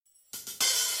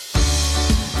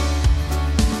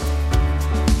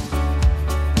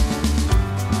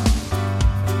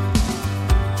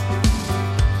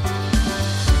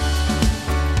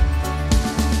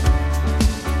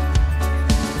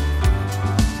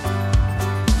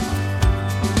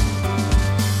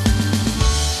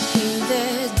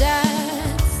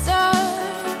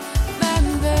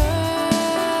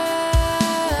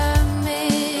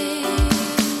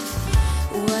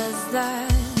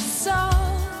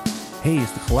Hey,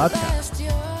 it's the Collabcast,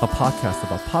 a podcast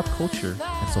about pop culture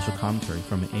and social commentary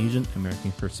from an Asian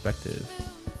American perspective.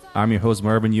 I'm your host,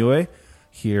 Marvin Yue,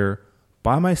 here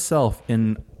by myself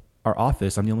in our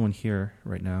office. I'm the only one here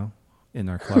right now in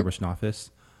our collaboration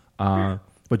office.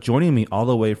 But joining me all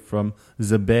the way from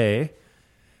the Bay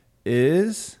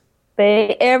is...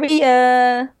 Bay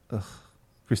Area.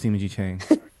 Christine G. Chang.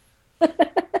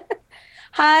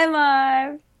 Hi,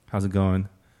 Marv. How's it going?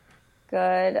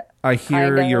 Good. I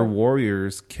hear your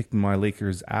Warriors kicked my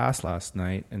Lakers' ass last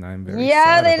night, and I'm very sad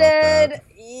Yeah, they about did. that.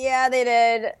 Yeah, they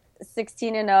did.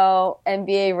 16-0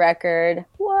 NBA record.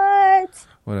 What?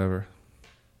 Whatever.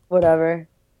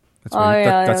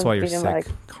 That's why you're sick.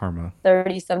 Like Karma.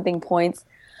 30-something points.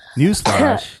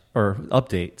 Newsflash or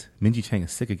update. Minji Chang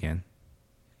is sick again.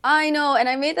 I know, and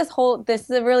I made this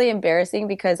is really embarrassing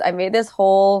because I made this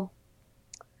whole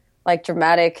like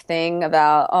dramatic thing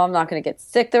about, I'm not going to get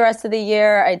sick the rest of the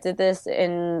year. I did this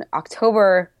in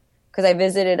October because I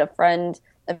visited a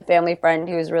family friend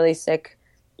who was really sick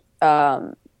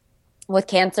with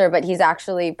cancer, but he's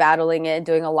actually battling it and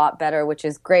doing a lot better, which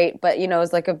is great. But, it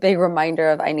was like a big reminder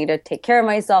of I need to take care of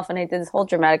myself. And I did this whole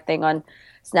dramatic thing on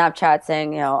Snapchat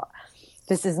saying,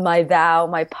 this is my vow,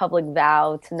 my public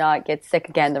vow to not get sick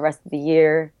again the rest of the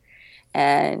year.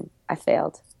 And I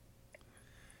failed.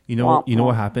 You know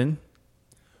what happened?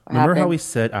 Remember how happened? we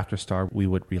said after Star we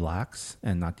would relax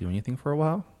and not do anything for a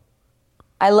while?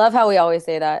 I love how we always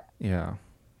say that. Yeah.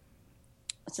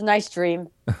 It's a nice dream.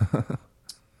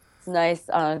 It's a nice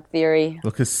theory.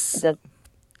 Let's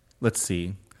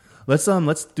see.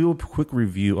 Let's do a quick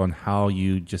review on how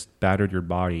you just battered your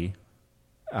body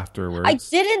afterwards. I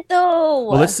didn't though.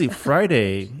 Well, let's see.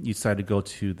 Friday, you decided to go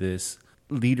to this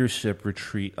leadership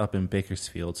retreat up in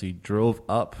Bakersfield. So you drove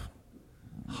up,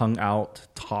 hung out,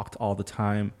 talked all the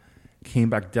time, came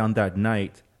back down that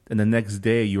night, and the next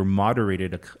day you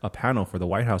moderated a panel for the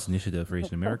White House Initiative for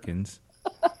Asian Americans.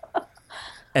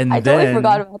 And I totally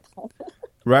forgot about that.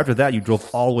 Right after that, you drove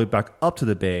all the way back up to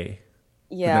the Bay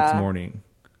the next morning.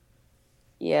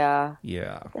 Yeah.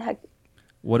 Yeah. The heck?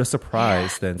 What a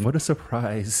surprise, then. What a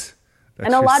surprise.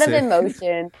 And a lot of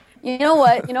emotion. You know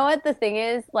what? The thing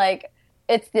is, like,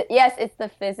 it's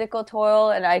the physical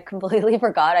toil, and I completely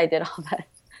forgot I did all that.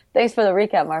 Thanks for the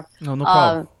recap, Marv. No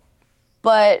problem.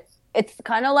 But it's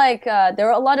kind of like there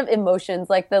were a lot of emotions,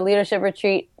 like the leadership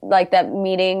retreat, like that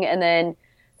meeting, and then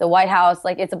the White House.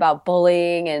 Like, it's about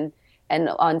bullying, and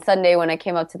on Sunday when I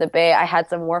came up to the Bay, I had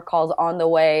some work calls on the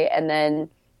way, and then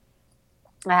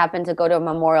I happened to go to a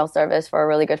memorial service for a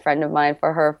really good friend of mine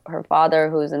for her father,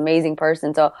 who's an amazing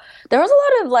person. So there was a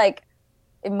lot of like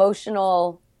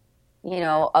emotional,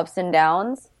 ups and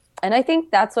downs. And I think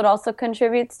that's what also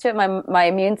contributes to it. My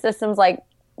immune system's like,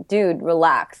 dude,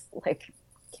 relax. Like,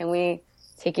 can we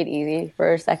take it easy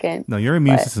for a second? No, your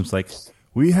immune system's like,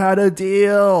 we had a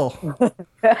deal.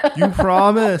 You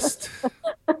promised.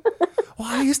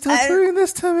 Why are you still doing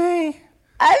this to me?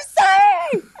 I'm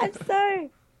sorry.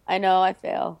 I know I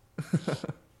fail.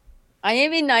 I need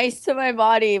to be nice to my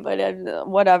body, but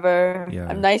whatever. Yeah.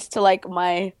 I'm nice to like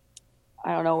my,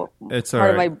 I don't know. It's all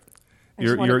part right. of my.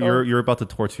 You're about to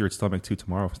torture your stomach too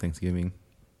tomorrow for Thanksgiving.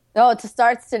 No, it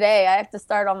starts today. I have to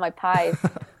start on my pies.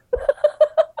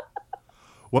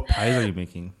 What pies are you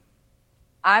making?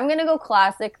 I'm gonna go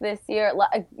classic this year.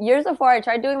 Years before, I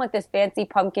tried doing like this fancy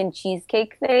pumpkin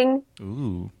cheesecake thing.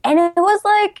 Ooh. And it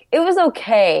was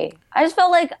okay. I just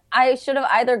felt like I should have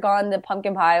either gone the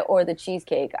pumpkin pie or the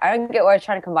cheesecake. I don't get why I was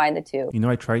trying to combine the two.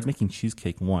 I tried making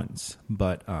cheesecake once,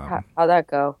 but How'd that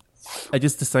go? I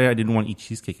just decided I didn't want to eat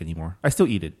cheesecake anymore. I still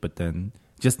eat it, but then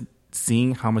just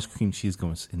seeing how much cream cheese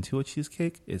goes into a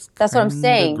cheesecake is That's what I'm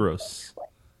saying. Gross.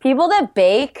 People that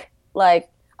bake, like,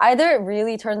 either it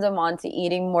really turns them on to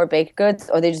eating more baked goods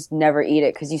or they just never eat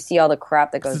it because you see all the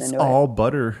crap that goes into it. It's all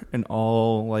butter and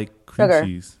all like cream sugar.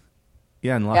 Cheese.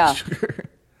 Yeah, and a lot of sugar.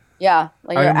 Yeah,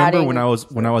 like I remember when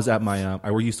I was at my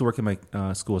I used to work in my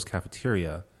school's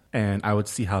cafeteria, and I would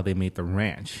see how they made the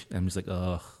ranch. And I'm just like,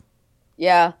 ugh.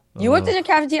 Yeah, you worked in a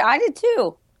cafeteria. I did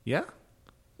too. Yeah.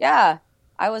 Yeah,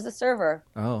 I was a server.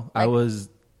 Oh, I was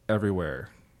everywhere.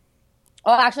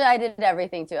 Oh, actually, I did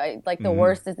everything too. The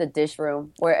worst is the dish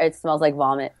room where it smells like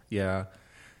vomit. Yeah,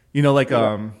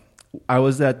 I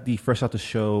was at the Fresh Out the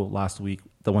Show last week,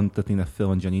 the thing that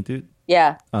Phil and Jenny did.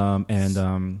 Yeah. I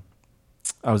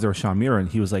was there with Sean Mira, and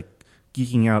he was like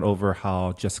geeking out over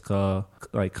how Jessica,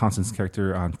 like Constance's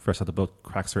character on Fresh Out the Boat,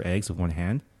 cracks her eggs with one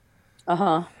hand.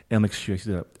 And like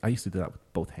I used to do that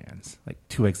with both hands, like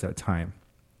 2 eggs at a time.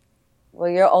 Well,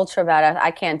 you're ultra badass.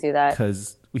 I can't do that.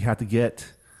 Because we had to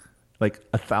get like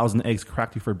 1,000 eggs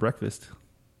cracked before breakfast.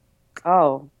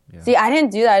 Oh. Yeah. See, I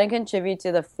didn't do that. I didn't contribute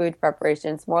to the food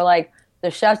preparation. It's more like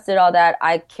the chefs did all that.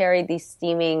 I carried these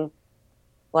steaming,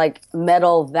 like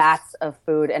metal vats of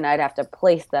food, and I'd have to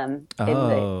place them in the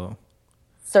Oh.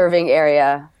 serving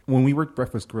area. When we worked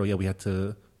Breakfast Grill, yeah, we had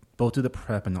to both do the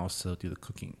prep and also do the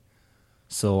cooking.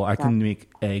 So I can make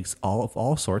eggs of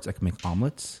all sorts. I can make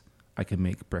omelets. I can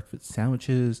make breakfast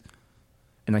sandwiches,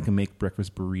 and I can make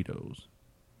breakfast burritos.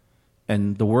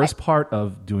 And the worst part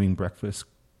of doing breakfast,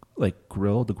 like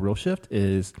the grill shift,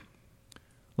 is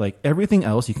like everything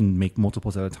else. You can make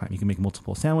multiples at a time. You can make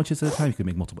multiple sandwiches at a time. You can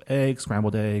make multiple eggs,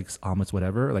 scrambled eggs, omelets,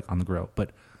 whatever, like on the grill.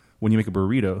 But when you make a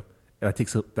burrito, that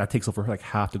takes over like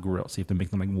half the grill. So you have to make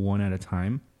them like one at a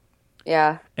time.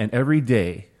 Yeah. And every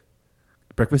day,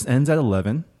 breakfast ends at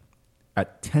 11.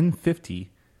 At 10:50,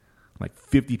 like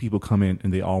 50 people come in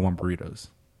and they all want burritos.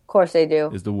 Of course they do.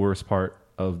 Is the worst part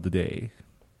of the day.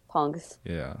 Punks.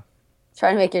 Yeah.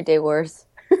 Trying to make your day worse.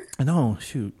 I know.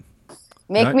 Shoot.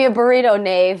 Make me a burrito,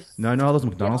 Nave. No, I know how those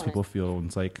McDonald's people feel.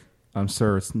 It's like,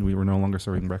 sir, we were no longer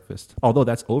serving breakfast. Although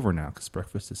that's over now because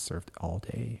breakfast is served all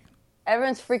day.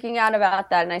 Everyone's freaking out about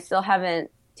that, and I still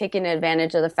haven't taken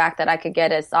advantage of the fact that I could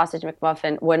get a sausage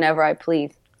McMuffin whenever I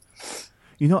please.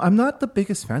 You know, I'm not the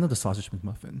biggest fan of the sausage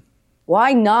McMuffin.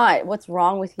 Why not? What's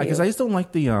wrong with you? Because I just don't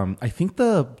like the I think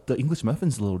the English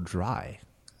muffin's a little dry.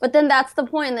 But then that's the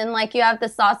point. Then like you have the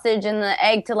sausage and the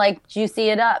egg to like juicy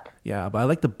it up. Yeah, but I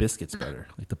like the biscuits better.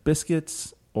 Like the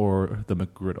biscuits or the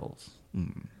McGriddles.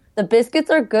 The biscuits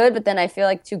are good, but then I feel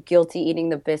like too guilty eating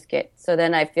the biscuit. So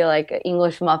then I feel like an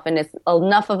English muffin is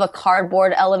enough of a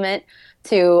cardboard element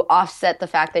to offset the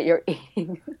fact that you're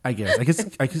eating. I guess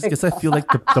I feel like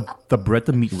the bread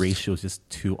to meat ratio is just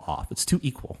too off. It's too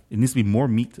equal. It needs to be more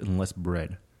meat and less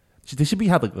bread. They should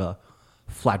have like a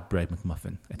flatbread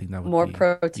McMuffin. I think that would More be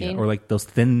protein. or like those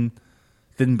thin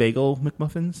bagel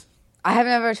McMuffins. I have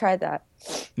never tried that.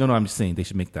 No, I'm just saying they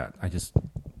should make that. I just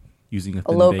using a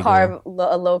thin low bagel.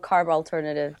 low carb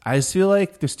alternative. I just feel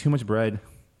like there's too much bread.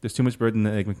 There's too much bread in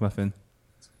the egg McMuffin.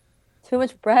 Too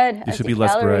much bread. There should be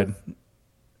less bread.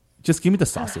 Just give me the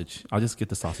sausage. I'll just get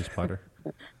the sausage platter.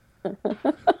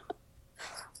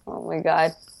 Oh my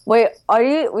god! Wait,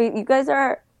 you guys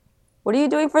are? What are you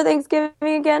doing for Thanksgiving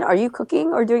again? Are you cooking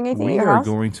or doing anything at We your are house?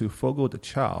 going to Fogo de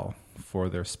Chao for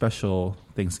their special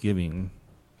Thanksgiving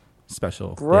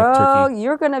special. They have Bro, turkey.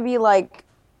 you're gonna be like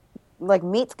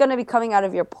meat's gonna be coming out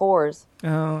of your pores.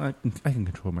 Oh, I can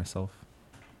control myself.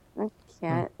 I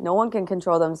can't. No one can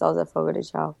control themselves at Fogo de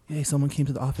Chao. Hey, someone came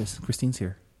to the office. Christine's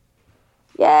here.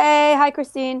 Yay! Hi,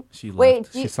 Christine. She left. Wait,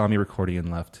 She saw me recording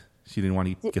and left. She didn't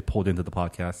want to get pulled into the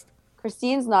podcast.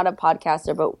 Christine's not a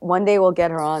podcaster, but one day we'll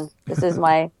get her on. This is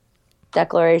my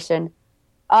declaration.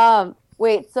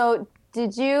 Wait, so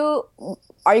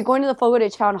are you going to the Fogo de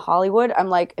Chao in Hollywood? I'm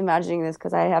like imagining this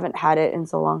because I haven't had it in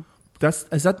so long. That's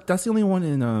the only one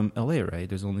in LA, right?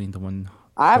 There's only the one.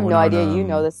 I have the no one idea. on, You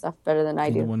know this stuff better than I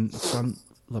The do. one it's on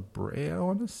La Brea, I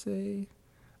want to say.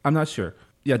 I'm not sure.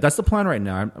 Yeah, that's the plan right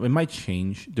now. It might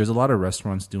change. There's a lot of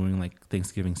restaurants doing like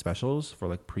Thanksgiving specials for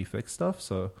like prefix stuff.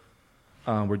 So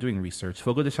we're doing research.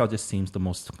 Fogo de Chao just seems the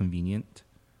most convenient.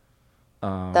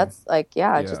 That's like,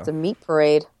 just a meat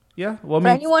parade. Yeah. Well, I For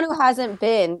mean, anyone who hasn't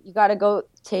been, you got to go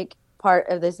take part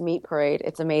of this meat parade.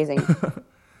 It's amazing.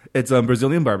 it's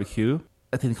Brazilian barbecue.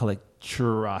 I think they call it like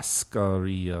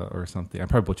churrascaria or something. I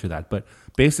probably butchered that, but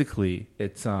basically,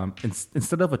 it's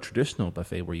instead of a traditional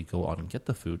buffet where you go out and get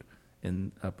the food,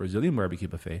 in a Brazilian barbecue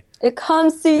buffet, It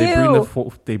comes to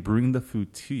they bring the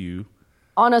food to you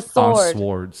on a sword. on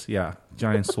swords. Yeah,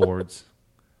 giant swords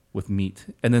with meat,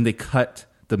 and then they cut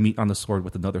the meat on the sword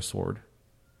with another sword,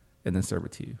 and then serve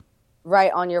it to you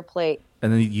Right on your plate.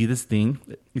 And then you eat this thing.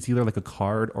 It's either like a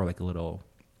card or like a little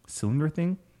cylinder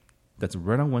thing that's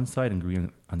red on one side and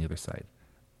green on the other side.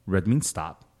 Red means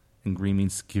stop, and green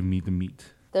means give me the meat.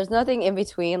 There's nothing in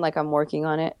between, like I'm working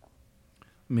on it.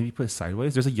 Maybe put it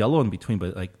sideways. There's a yellow in between,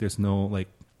 but like there's no like.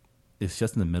 It's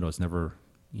just in the middle. It's never,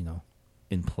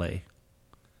 in play.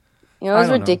 You know what's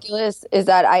ridiculous is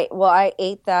that I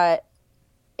ate that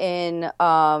in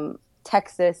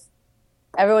Texas.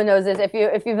 Everyone knows this. If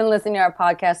you've been listening to our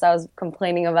podcast, I was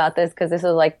complaining about this because this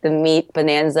was like the meat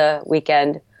bonanza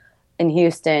weekend in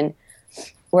Houston,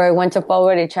 where I went to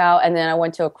Fogo de Chao and then I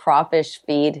went to a crawfish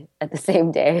feed at the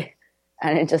same day,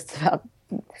 and it just about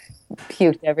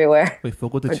puked everywhere. Wait,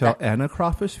 Fogo de Chao and a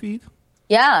crawfish feed?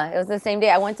 Yeah, it was the same day.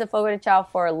 I went to Fogo de Chao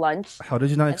for lunch. How did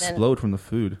you not explode from the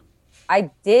food?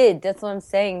 I did. That's what I'm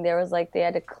saying. There was like they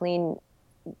had to clean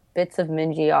bits of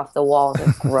minji off the walls. It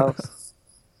was gross.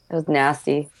 It was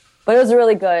nasty, but it was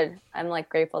really good. I'm like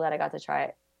grateful that I got to try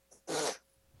it.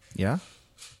 Yeah?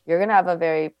 You're gonna have a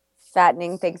very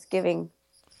fattening Thanksgiving.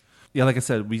 Yeah, like I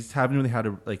said, we haven't really had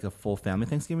a full family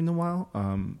Thanksgiving in a while.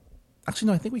 Actually,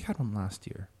 no, I think we had one last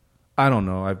year. I don't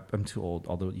know. I'm too old.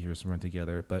 All the years run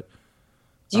together. But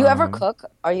Do you ever cook?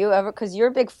 Are you ever, because you're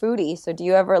a big foodie, so do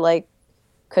you ever like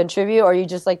contribute, or are you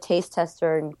just like taste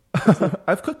tester and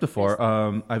I've cooked before.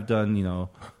 I've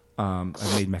done,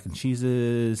 I've made mac and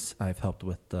cheeses. I've helped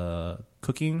with the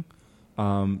cooking.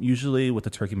 Usually with the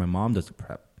turkey, my mom does the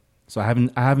prep. So I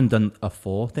haven't done a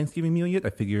full Thanksgiving meal yet. I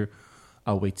figure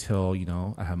I'll wait till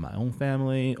I have my own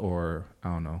family, or I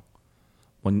don't know.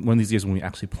 One of these years when we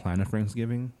actually plan a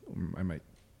Thanksgiving, I might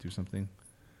do something.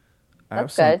 I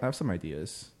have some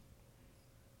ideas.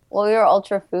 Well, you're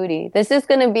ultra foodie. This is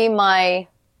going to be my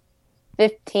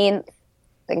 15th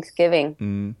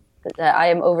Thanksgiving that I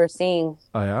am overseeing.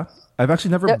 Oh yeah, I've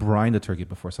actually never brined a turkey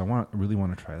before, so I really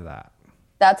want to try that.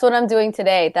 That's what I'm doing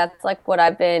today. That's like what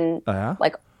I've been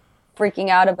like freaking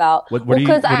out about. What are you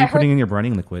putting in your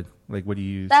brining liquid? Like, what do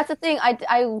you use? That's the thing.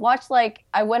 I watched, like,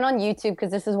 I went on YouTube because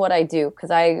this is what I do,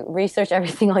 because I research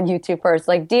everything on YouTube first.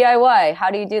 Like DIY, how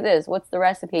do you do this? What's the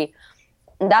recipe?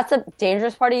 And that's a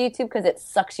dangerous part of YouTube because it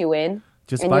sucks you in.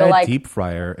 Just buy a deep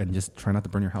fryer and just try not to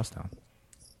burn your house down.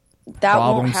 That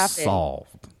Problem won't happen.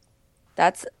 solved.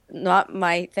 That's not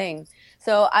my thing.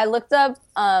 So I looked up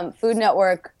Food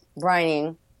Network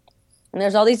brining, and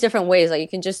there's all these different ways. Like you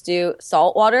can just do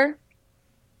salt water.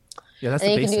 Yeah, that's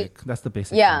the basic. That's the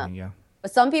basic. Yeah. Thing, yeah.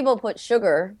 But some people put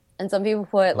sugar, and some people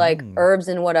put like herbs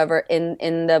and whatever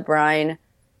in the brine.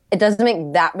 It doesn't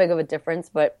make that big of a difference,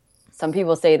 but some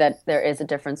people say that there is a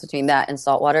difference between that and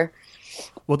salt water.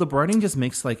 Well, the brining just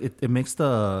makes it makes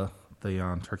the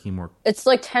turkey more. It's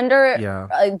like tender,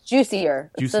 juicier.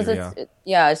 Juicier,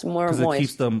 it's more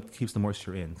moist. It keeps the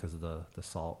moisture in because of the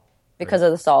salt. Because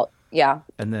of the salt, yeah.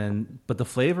 And then, but the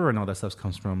flavor and all that stuff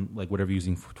comes from like whatever you're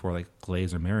using for like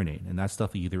glaze or marinade, and that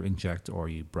stuff you either inject or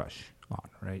you brush on,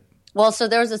 right? Well, so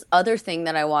there was this other thing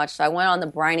that I watched. I went on the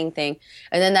brining thing,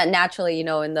 and then that naturally,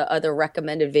 in the other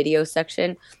recommended video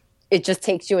section, it just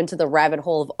takes you into the rabbit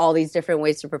hole of all these different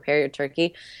ways to prepare your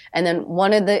turkey. And then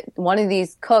one of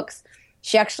these cooks,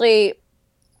 she actually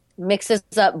mixes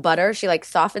up butter. She like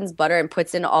softens butter and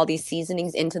puts in all these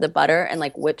seasonings into the butter and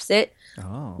like whips it.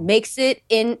 Oh. Makes it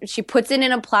in. She puts it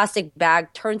in a plastic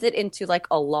bag, turns it into like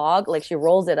a log. Like she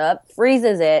rolls it up,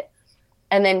 freezes it,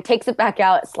 and then takes it back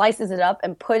out, slices it up,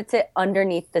 and puts it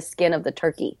underneath the skin of the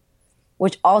turkey,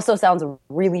 which also sounds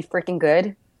really freaking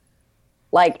good.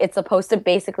 Like it's supposed to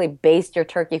basically baste your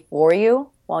turkey for you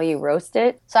while you roast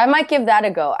it. So I might give that a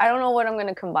go. I don't know what I'm going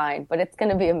to combine, but it's going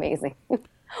to be amazing.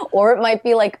 Or it might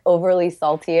be like overly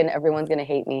salty and everyone's going to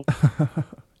hate me.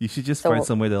 You should just find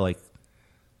some way to like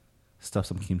stuff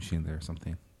some kimchi in there or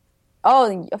something.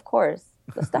 Oh, of course.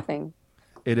 The stuffing.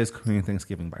 It is Korean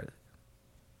Thanksgiving, by the way.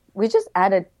 We just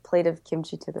add a plate of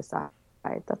kimchi to the side.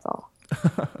 That's all.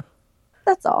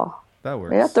 That's all. That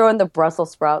works. Maybe I'll throw in the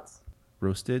Brussels sprouts.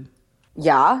 Roasted?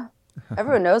 Yeah.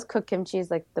 Everyone knows cooked kimchi is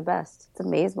like the best. It's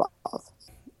amaze balls.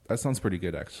 That sounds pretty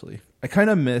good, actually. I kind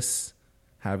of miss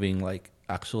having like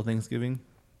actual Thanksgiving.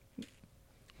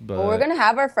 But well, we're going to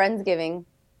have our Friendsgiving.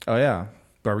 Oh, yeah.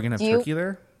 But are we going to have turkey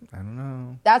there? I don't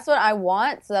know. That's what I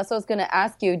want. So that's what I was going to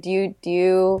ask you.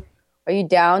 Are you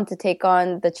down to take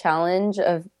on the challenge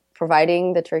of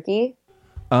providing the turkey?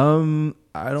 I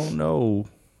don't know.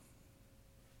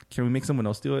 Can we make someone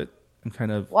else do it? I'm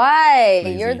kind of Why?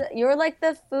 lazy. You're like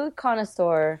the food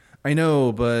connoisseur. I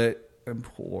know, but I'm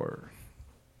poor.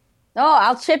 No,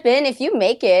 I'll chip in if you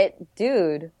make it,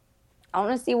 dude. I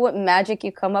want to see what magic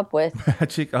you come up with.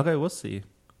 Magic? Okay, we'll see.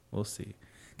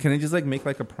 Can I just like make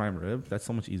like a prime rib? That's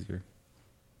so much easier.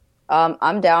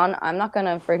 I'm down. I'm not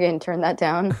gonna friggin' turn that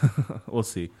down. We'll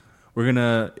see. We're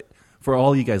gonna, for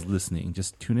all you guys listening,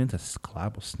 just tune into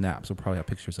Collabo Snaps. We'll probably have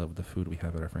pictures of the food we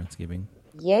have at our Friendsgiving.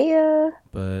 Yeah.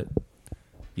 But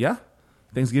yeah,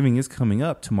 Thanksgiving is coming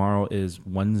up. Tomorrow is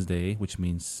Wednesday, which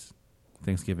means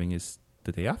Thanksgiving is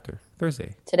the day after,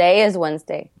 Thursday. Today is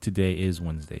Wednesday.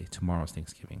 Tomorrow's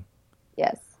Thanksgiving.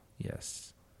 Yes.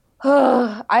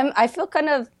 I feel kind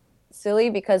of silly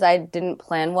because I didn't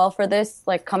plan well for this,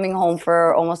 like coming home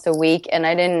for almost a week, and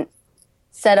I didn't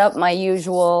set up my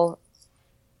usual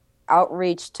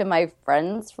outreach to my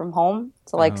friends from home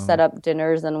to like set up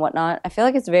dinners and whatnot. I feel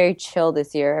like it's very chill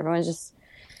this year. Everyone's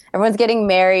getting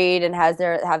married and have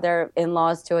their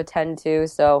in-laws to attend to,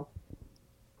 so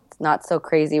it's not so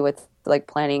crazy with like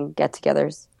planning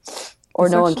get-togethers, or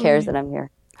no one cares that I'm here.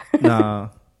 Nah,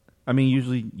 I mean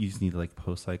usually you just need to like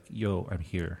post like, "Yo, I'm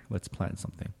here. Let's plan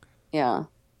something." Yeah.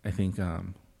 I think I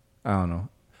don't know.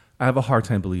 I have a hard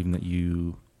time believing that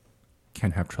you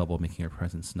can have trouble making your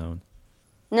presence known.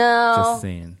 No. Just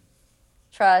saying.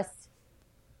 Trust.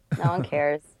 No one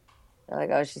cares. They're like,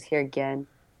 oh, she's here again.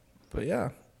 But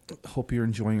yeah, hope you're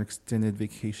enjoying your extended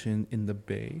vacation in the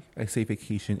Bay. I say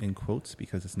vacation in quotes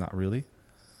because it's not really.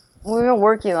 We've been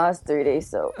working the last 3 days,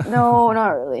 so no, not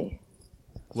really.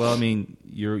 Well, I mean,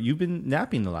 you've been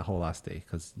napping the whole last day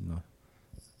because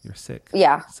you're sick.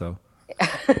 Yeah. So.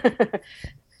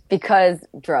 Because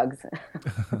drugs.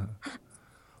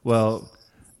 Well,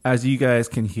 as you guys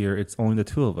can hear, it's only the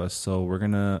two of us, so we're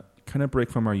gonna kind of break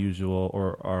from our usual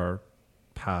or our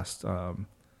past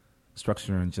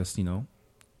structure and just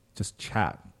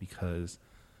chat because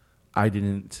I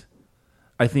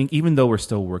think even though we're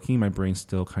still working, my brain's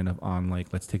still kind of on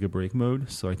like let's take a break mode,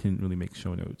 so I didn't really make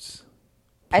show notes.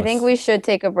 I think we should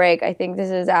take a break. I think this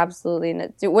is absolutely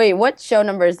wait, what show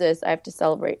number is this? I have to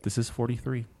celebrate. This is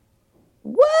 43.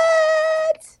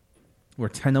 What? We're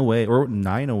 10 away or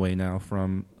 9 away now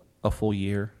from a full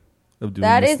year of doing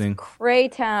this thing. That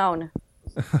is Craytown.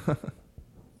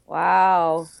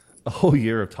 Wow. A whole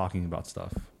year of talking about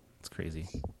stuff. It's crazy.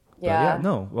 Yeah.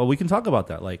 No. Well, we can talk about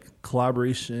that. Like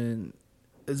collaboration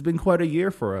has been quite a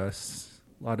year for us.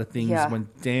 A lot of things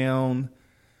went down.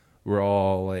 We're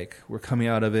all like, we're coming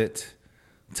out of it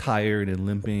tired and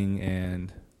limping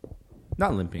and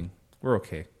not limping. We're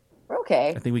okay. We're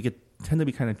okay. I think we tend to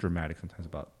be kind of dramatic sometimes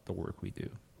about the work we do.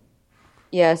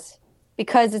 Yes,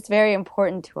 because it's very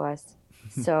important to us.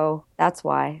 So that's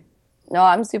why. No,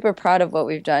 I'm super proud of what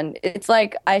we've done. It's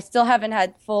like I still haven't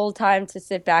had full time to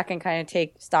sit back and kind of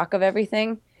take stock of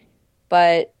everything.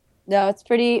 But no, it's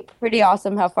pretty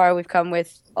awesome how far we've come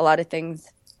with a lot of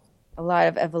things, a lot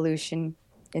of evolution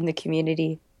in the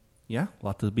community. Yeah, a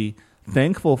lot to be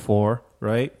thankful for,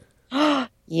 right?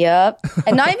 Yep.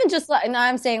 And not even just like, now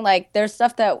I'm saying like there's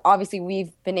stuff that obviously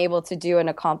we've been able to do and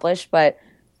accomplish, but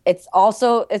it's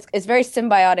also, it's very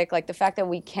symbiotic. Like the fact that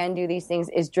we can do these things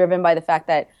is driven by the fact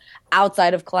that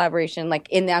outside of collaboration, like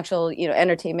in the actual,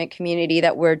 entertainment community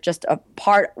that we're just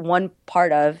one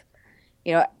part of,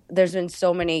 there's been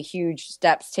so many huge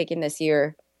steps taken this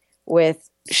year with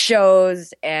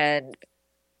shows and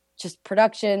just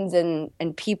productions and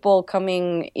people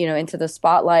coming, into the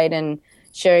spotlight and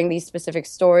sharing these specific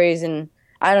stories. And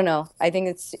I don't know, I think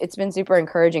it's been super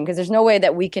encouraging because there's no way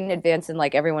that we can advance and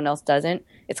like everyone else doesn't.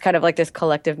 It's kind of like this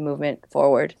collective movement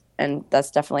forward. And that's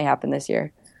definitely happened this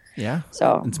year. Yeah.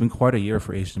 So it's been quite a year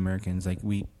for Asian Americans. Like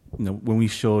when we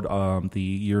showed the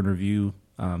year in review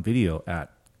video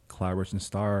at Collaboration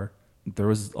Star, there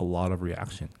was a lot of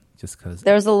reaction. Just because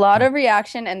there's a lot of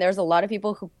reaction and there's a lot of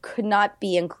people who could not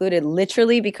be included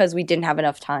literally because we didn't have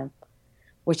enough time,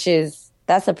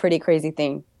 that's a pretty crazy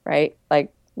thing, right?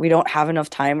 Like we don't have enough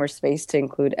time or space to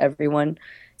include everyone.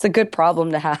 It's a good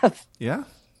problem to have. Yeah.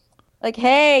 Like,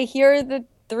 hey, here are the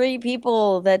 3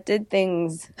 people that did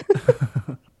things.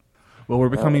 Well, we're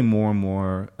becoming more and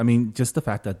more. I mean, just the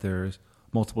fact that there's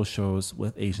multiple shows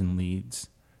with Asian leads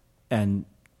and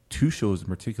 2 shows in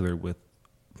particular with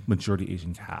majority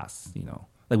Asian casts,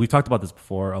 like we've talked about this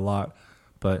before a lot,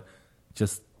 but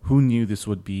just who knew this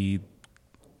would be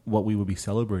what we would be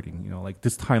celebrating, like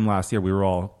this time last year, we were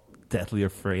all deathly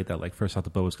afraid that like Fresh Off the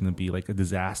Boat was going to be like a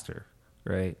disaster,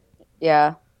 right?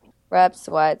 Yeah. Rep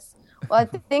sweats. Well, I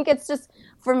think it's just,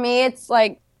 for me, it's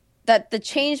like that the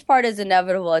change part is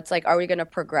inevitable. It's like, are we going to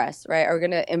progress, right? Are we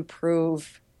going to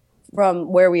improve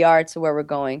from where we are to where we're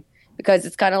going? Because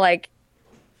it's kind of like,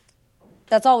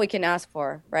 that's all we can ask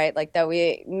for, right? Like that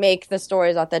we make the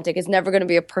stories authentic. It's never going to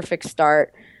be a perfect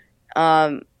start.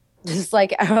 Just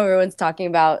like everyone's talking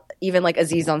about, even like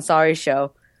Aziz Ansari's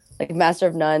show, like Master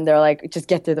of None, they're like, just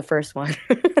get through the first one.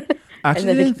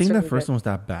 Actually, I didn't think the first one was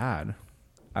that bad.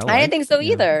 I didn't think so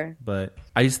either. But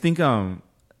I just think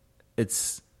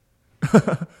it's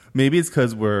maybe it's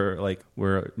because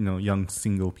we're young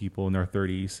single people in our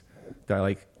 30s that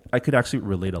like I could actually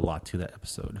relate a lot to that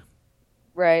episode.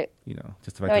 Right.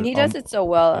 Just the fact and he does it so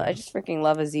well. Yeah. I just freaking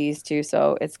love Aziz too,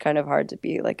 so it's kind of hard to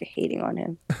be like hating on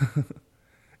him.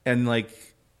 And like,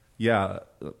 yeah,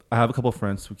 I have a couple of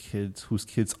friends whose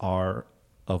kids are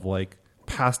of like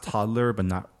past toddler but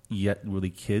not yet really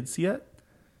kids yet,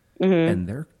 and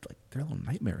they're little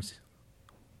nightmares.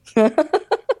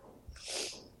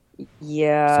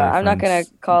 Yeah, sorry, I'm not gonna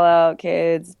call out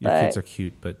kids. Your kids are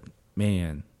cute, but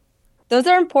man. Those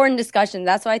are important discussions.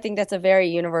 That's why I think that's a very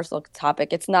universal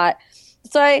topic. It's not.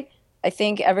 So I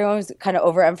think everyone was kind of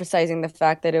overemphasizing the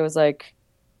fact that it was like,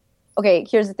 okay,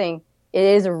 here's the thing. It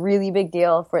is a really big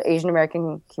deal for Asian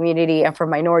American community and for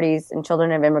minorities and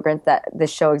children of immigrants that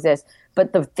this show exists.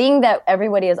 But the thing that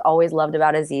everybody has always loved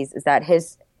about Aziz is that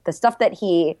the stuff that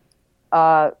he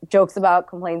jokes about,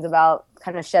 complains about,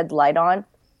 kind of sheds light on,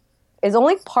 is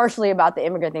only partially about the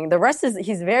immigrant thing. The rest is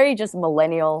he's very just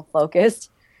millennial focused.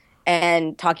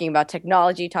 and talking about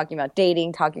technology, talking about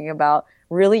dating, talking about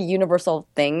really universal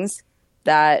things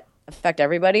that affect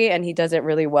everybody. And he does it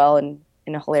really well and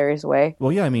in a hilarious way.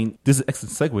 Well, yeah, I mean, this is an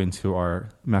excellent segue into our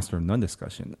Master of None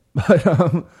discussion. But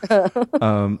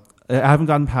I haven't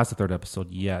gotten past the third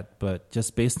episode yet, but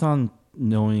just based on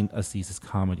knowing Aziz's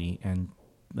comedy and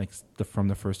like from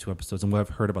the first two episodes and what I've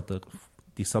heard about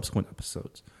the subsequent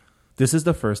episodes, this is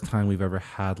the first time we've ever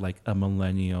had like a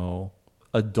millennial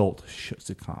adult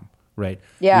sitcom, right?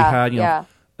 Yeah, we had, yeah.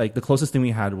 like the closest thing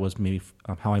we had was maybe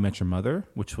How I Met Your Mother,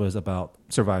 which was about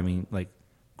surviving, like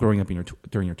growing up in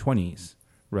during your 20s,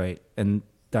 right? And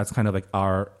that's kind of like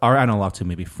our analog to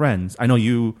maybe Friends. I know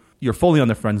you're fully on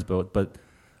the Friends boat, but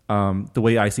the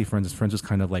way I see Friends is Friends was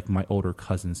kind of like my older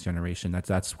cousin's generation.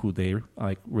 That's who they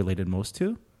like related most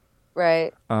to.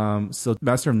 Right. So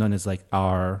Master of None is like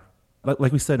our,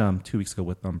 like we said 2 weeks ago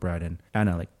with Brad and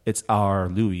Anna, like it's our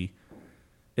Louis.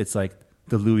 It's like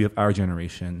the Louis of our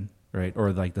generation, right?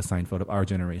 Or like the Seinfeld of our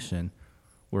generation,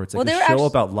 where it's like a show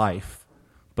about life,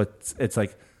 but it's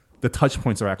like the touch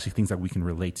points are actually things that we can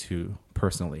relate to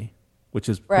personally, which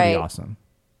is pretty awesome,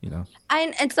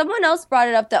 And someone else brought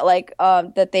it up that like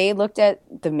that they looked at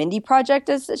the Mindy Project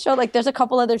as a show. Like there's a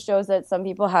couple other shows that some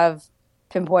people have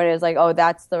pinpointed as like, oh,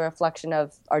 that's the reflection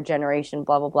of our generation,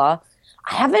 blah blah blah.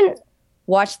 I haven't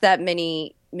watched that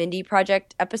many Mindy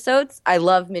Project episodes. I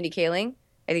love Mindy Kaling.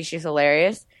 I think she's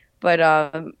hilarious. But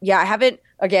yeah, I haven't,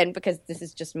 again, because this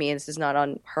is just me and this is not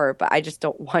on her, but I just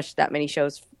don't watch that many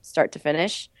shows start to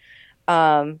finish.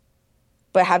 But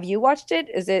have you watched it?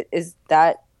 Is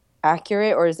that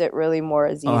accurate, or is it really more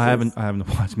Aziz? Oh, I haven't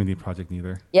watched Mindy Project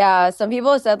neither. Yeah, some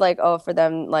people have said like, oh, for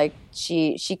them, like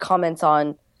she comments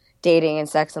on dating and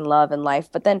sex and love and life,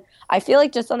 but then I feel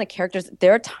like just on the characters,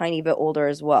 they're a tiny bit older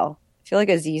as well. I feel like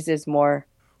Aziz is more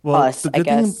us, I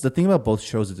guess. The thing about both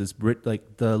shows is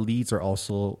like the leads are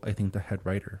also, I think, the head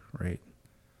writer, right?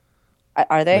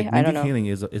 Are they? Like, I don't know. Mindy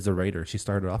Kaling is a writer. She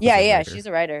started off. Yeah, as a yeah, writer, she's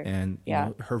a writer, and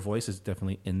yeah, her voice is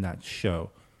definitely in that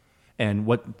show. And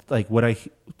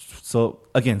so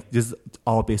again, this is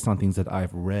all based on things that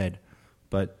I've read,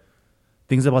 but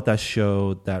things about that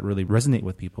show that really resonate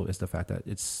with people is the fact that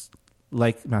it's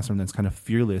like Master of None, kind of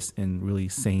fearless in really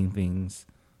saying things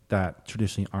that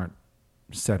traditionally aren't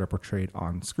said or portrayed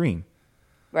on screen.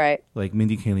 right. Like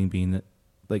Mindy Kaling being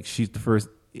like, she's the first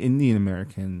Indian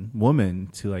American woman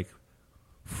to like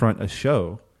front a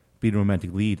show, be the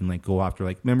romantic lead, and like go after,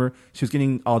 like, remember she was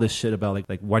getting all this shit about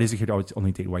like why does your character always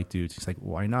only date white dudes? She's like,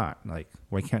 why not? Like,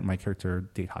 why can't my character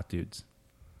date hot dudes?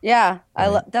 Yeah,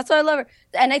 Right. that's why I love her.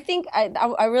 And I think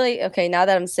I really, okay, now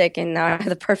that I'm sick and now I have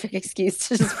the perfect excuse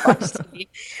to just watch TV.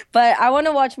 But I want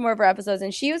to watch more of her episodes.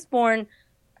 And she was born,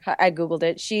 I Googled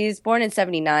it, she's born in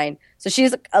 79. So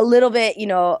she's a little bit,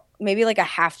 maybe like a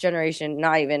half generation,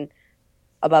 not even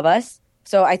above us.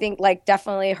 So I think like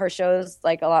definitely her shows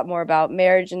like a lot more about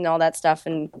marriage and all that stuff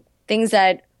and things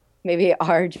that maybe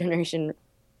our generation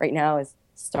right now is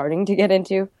starting to get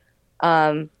into.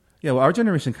 Yeah, well, our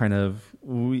generation kind of,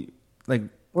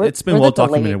 it's been we're well the delayed.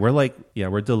 documented. We're like, yeah,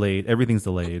 we're delayed. Everything's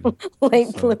delayed.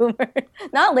 Late bloomer.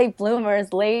 Not late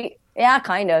bloomers, late. Yeah,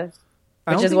 kind of.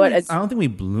 Which is what it's. I don't think we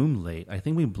bloom late. I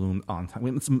think we bloom on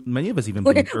time. Many of us even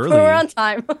bloom early. We're on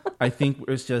time. I think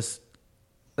it's just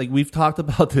like we've talked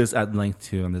about this at length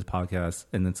too on this podcast,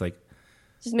 and it's like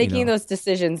Just making those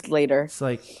decisions later. it's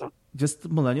like just the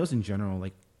millennials in general.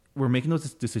 Like we're making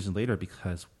those decisions later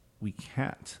because we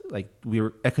can't. Like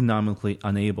we're economically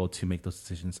unable to make those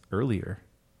decisions earlier.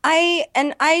 I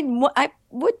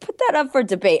would put that up for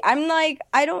debate. I'm like,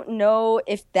 I don't know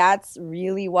if that's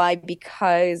really why,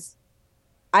 because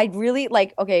I really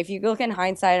like, okay, if you look in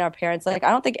hindsight and our parents, like,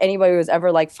 I don't think anybody was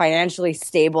ever like financially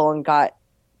stable and got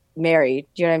married.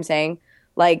 Do you know what I'm saying?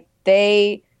 Like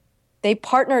they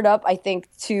partnered up, I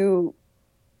think, to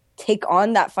take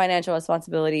on that financial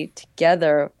responsibility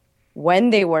together when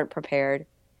they weren't prepared.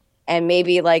 And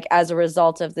maybe like as a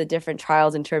result of the different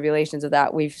trials and tribulations of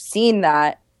that, we've seen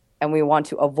that and we want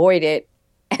to avoid it.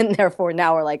 And therefore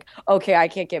now we're like, okay, I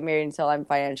can't get married until I'm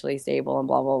financially stable and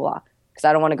blah, blah, blah. Because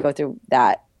I don't want to go through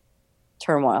that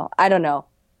turmoil. I don't know.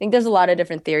 I think there's a lot of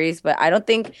different theories, but I don't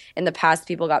think in the past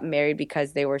people got married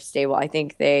because they were stable. I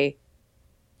think they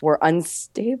were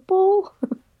unstable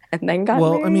and then got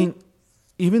married. Well, I mean,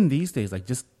 even these days, like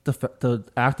just the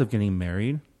act of getting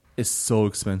married is so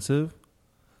expensive.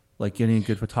 Like getting a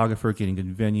good photographer, getting a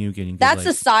good venue, getting good, that's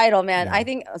like, societal, man. yeah. I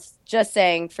think, just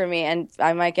saying for me, and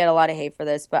I might get a lot of hate for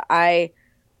this, but I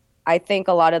think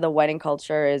a lot of the wedding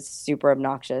culture is super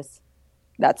obnoxious.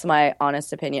 That's my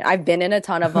honest opinion. I've been in a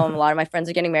ton of them. A lot of my friends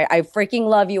are getting married. I freaking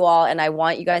love you all, and I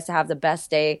want you guys to have the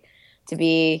best day, to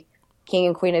be king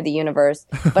and queen of the universe.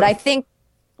 But I think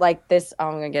like this,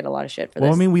 I'm gonna get a lot of shit for this.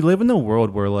 Well, I mean, we live in a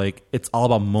world where like it's all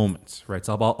about moments, right? It's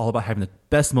all about having the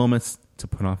best moments to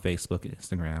put on Facebook and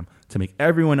Instagram to make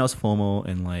everyone else FOMO,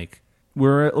 and like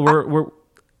we're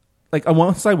like on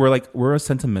one side we're a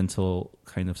sentimental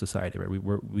kind of society, right?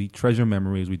 We treasure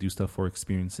memories, we do stuff for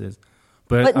experiences,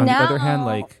 but on the other hand,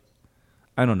 like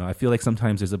I don't know, I feel like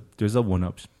sometimes there's a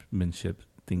one-upmanship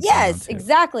thing. Yes,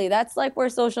 exactly. That's like where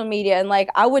social media, and like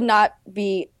I would not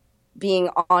be being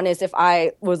honest if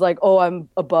I was like, oh, I'm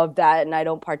above that and I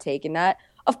don't partake in that.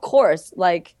 Of course,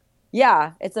 like,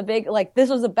 yeah, it's a big, like, this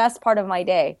was the best part of my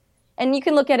day. And you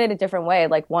can look at it a different way.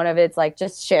 Like, one of it's like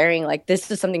just sharing, like,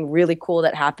 this is something really cool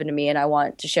that happened to me and I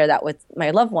want to share that with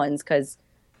my loved ones because,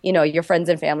 you know, your friends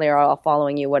and family are all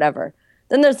following you, whatever.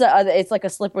 Then there's the other, it's like a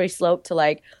slippery slope to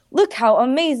like, look how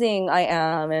amazing I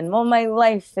am and all my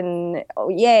life and oh,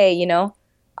 yay, you know,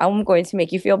 I'm going to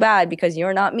make you feel bad because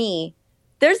you're not me.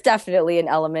 There's definitely an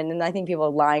element, and I think people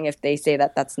are lying if they say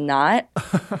that that's not.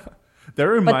 That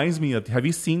reminds me of, have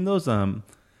you seen those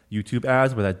YouTube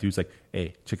ads where that dude's like,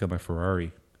 hey, check out my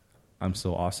Ferrari. I'm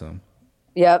so awesome.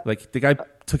 Yep. Like the guy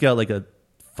took out like a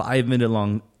 5-minute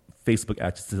long Facebook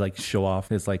ad just to like show off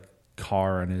his like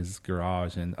car and his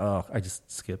garage, and I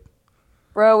just skip.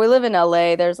 Bro, we live in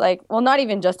LA. There's like, well, not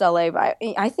even just LA, but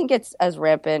I think it's as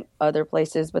rampant other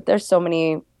places, but there's so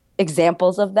many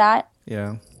examples of that.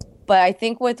 Yeah. But I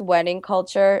think with wedding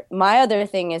culture, my other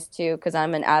thing is too, because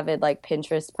I'm an avid like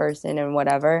Pinterest person and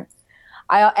whatever.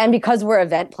 And because we're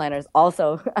event planners,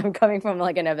 also, I'm coming from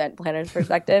like an event planner's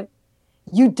perspective.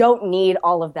 You don't need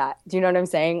all of that. Do you know what I'm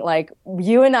saying? Like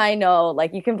you and I know,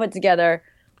 like you can put together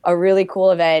a really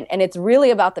cool event, and it's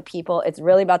really about the people. It's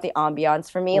really about the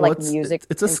ambiance for me, well, like music.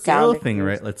 It's a scale thing,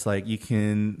 right? It's like you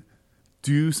can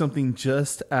do something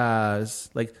just as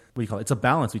like what do you call it? It's a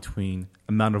balance between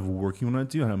amount of work you want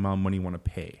to do and amount of money you want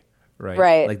to pay, right?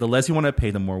 Right. Like the less you want to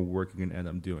pay, the more work you're going to end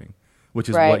up doing, which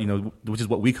is which is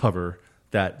what we cover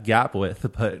that gap with.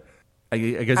 But I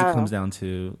guess it comes down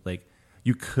to like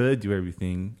you could do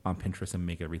everything on Pinterest and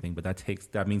make everything, but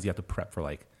that means you have to prep for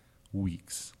like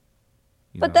weeks.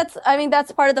 But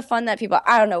that's part of the fun that people,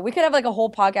 I don't know. We could have like a whole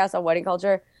podcast on wedding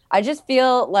culture. I just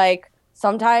feel like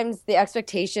sometimes the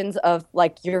expectations of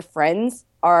like your friends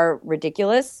are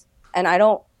ridiculous, and I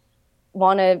don't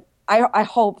want to. I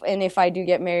hope, and if I do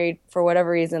get married for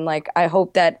whatever reason, like I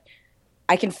hope that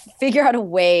I can figure out a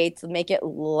way to make it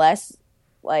less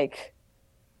like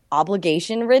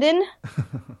obligation ridden.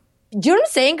 Do you know what I'm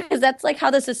saying? Because that's like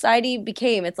how the society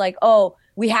became. It's like, oh,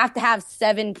 we have to have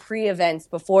 7 pre-events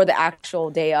before the actual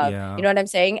day of. Yeah. You know what I'm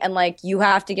saying? And like you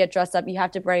have to get dressed up, you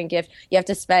have to bring a gift, you have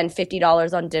to spend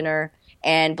 $50 on dinner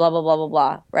and blah blah blah blah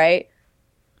blah, right?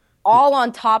 All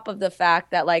on top of the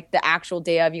fact that like the actual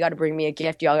day of, you got to bring me a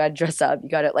gift, y'all got to dress up, you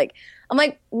got to like. I'm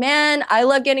like, man, I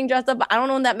love getting dressed up, but I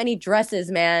don't own that many dresses,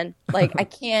 man. Like I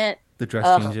can't. The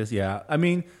dress changes, yeah. I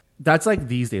mean, that's like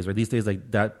these days, right? These days,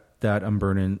 like that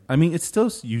unburdened. I mean, it's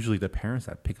still usually the parents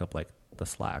that pick up like the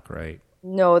slack, right?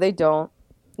 No, they don't.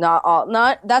 Not all.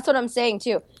 Not. That's what I'm saying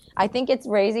too. I think it's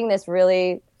raising this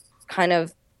really kind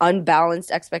of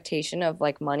unbalanced expectation of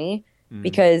like money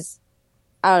because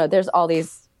I don't know.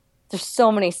 There's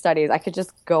so many studies I could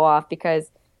just go off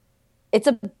because it's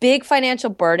a big financial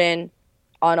burden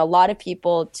on a lot of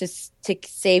people to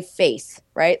save face,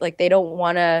 right? Like they don't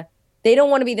want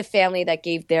to be the family that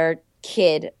gave their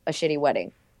kid a shitty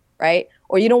wedding, right?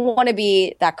 Or you don't want to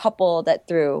be that couple that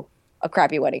threw a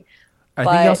crappy wedding. I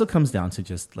think it also comes down to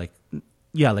just like,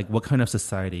 yeah, like what kind of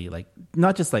society, like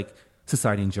not just like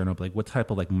society in general, but like what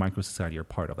type of like micro society you're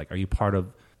part of. Like, are you part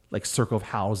of like circle of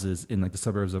houses in like the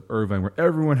suburbs of Irvine where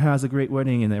everyone has a great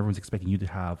wedding and everyone's expecting you to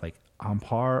have like on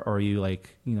par? Or are you like,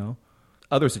 you know,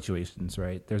 other situations,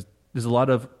 right? There's a lot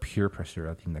of peer pressure,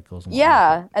 I think, that goes along.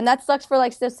 Yeah, and that sucks for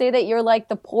like to say that you're like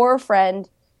the poor friend.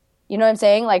 You know what I'm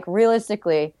saying? Like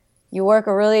realistically, you work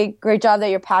a really great job that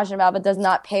you're passionate about, but does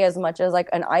not pay as much as like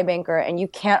an iBanker, and you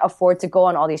can't afford to go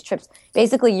on all these trips.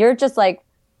 Basically, you're just like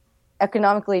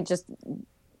economically just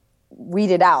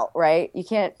weeded out, right? You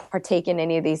can't partake in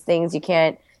any of these things. You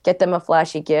can't get them a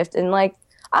flashy gift. And like,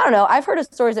 I don't know. I've heard of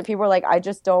stories that people are like, I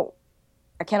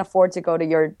can't afford to go to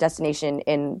your destination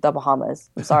in the Bahamas.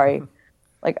 I'm sorry.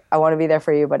 Like, I want to be there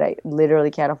for you, but I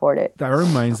literally can't afford it. That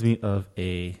reminds me of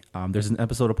there's an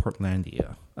episode of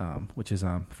Portlandia, which is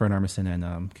Fern Armisen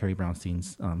and Carrie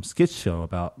Brownstein's sketch show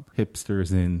about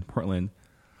hipsters in Portland.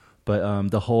 But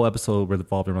the whole episode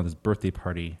revolved around this birthday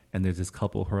party, and there's this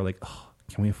couple who are like, oh,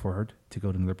 can we afford to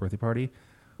go to another birthday party?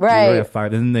 Right. We're at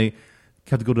 5, and then they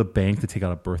have to go to the bank to take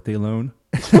out a birthday loan.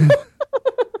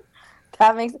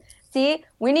 See,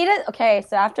 we need to, okay,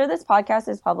 so after this podcast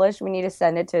is published, we need to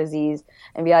send it to Aziz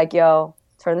and be like, yo,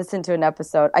 turn this into an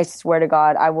episode. I swear to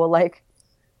God, I will like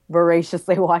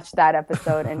voraciously watch that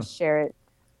episode and share it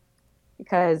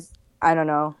because I don't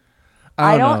know.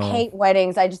 I don't hate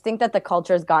weddings. I just think that the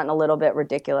culture has gotten a little bit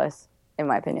ridiculous, in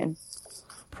my opinion.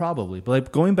 Probably. But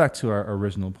like going back to our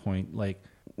original point, like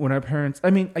when our parents,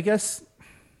 I mean, I guess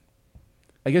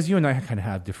you and I kind of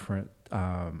have different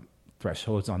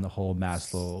thresholds on the whole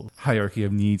Maslow hierarchy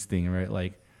of needs thing, right?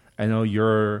 Like I know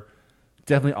you're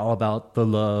definitely all about the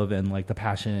love and like the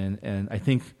passion. And I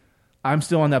think I'm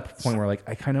still on that point where like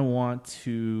I kind of want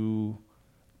to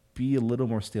be a little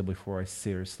more stable before I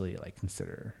seriously like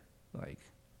consider like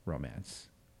romance.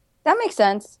 That makes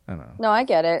sense. I don't know. No, I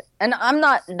get it. And I'm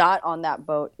not on that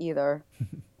boat either.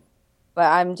 But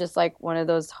I'm just like one of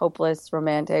those hopeless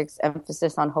romantics,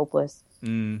 emphasis on hopeless.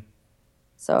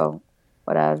 So,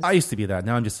 whatever. I used to be that.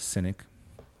 Now I'm just a cynic.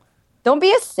 Don't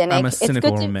be a cynic. I'm a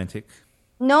cynical romantic.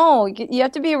 No, you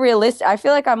have to be realistic. I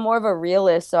feel like I'm more of a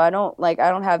realist, so I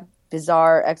don't have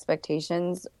bizarre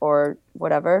expectations or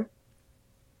whatever.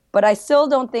 But I still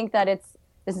don't think that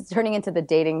this is turning into the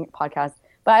dating podcast.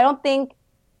 But I don't think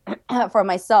for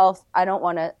myself, I don't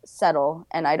want to settle,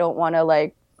 and I don't want to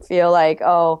like feel like,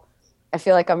 oh, I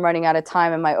feel like I'm running out of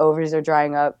time and my ovaries are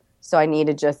drying up, so I need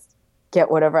to just get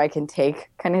whatever I can take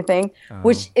kind of thing,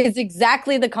 which is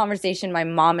exactly the conversation my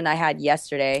mom and I had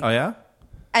yesterday. Oh, yeah?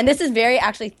 And this is very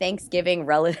actually Thanksgiving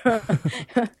relevant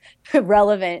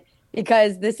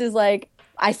because this is like,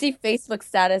 I see Facebook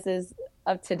statuses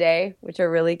of today, which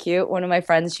are really cute. One of my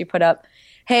friends, she put up,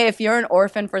 hey, if you're an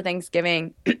orphan for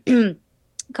Thanksgiving,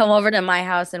 come over to my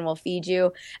house and we'll feed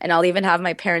you. And I'll even have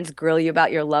my parents grill you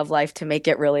about your love life to make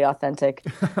it really authentic.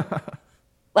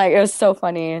 Like, it was so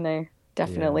funny. And I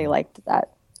definitely liked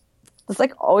that. It's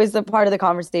like always a part of the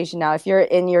conversation now. If you're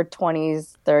in your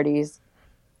 20s, 30s,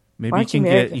 maybe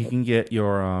you can get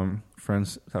your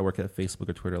friends that work at Facebook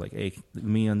or Twitter, like, hey,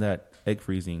 me on that egg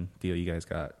freezing deal you guys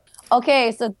got.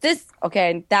 Okay, so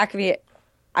that could be it.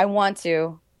 I want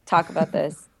to talk about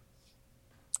this.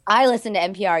 I listened to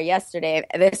NPR yesterday,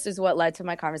 and this is what led to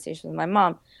my conversation with my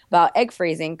mom about egg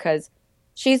freezing, because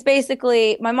she's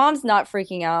basically, my mom's not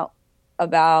freaking out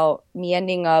about me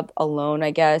ending up alone,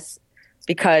 I guess,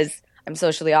 because I'm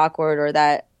socially awkward or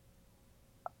that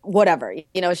whatever.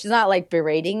 You know, she's not like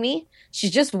berating me.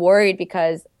 She's just worried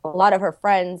because a lot of her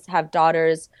friends have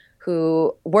daughters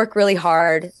who work really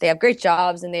hard. They have great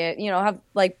jobs and they, you know, have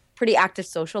like pretty active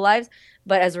social lives.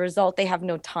 But as a result, they have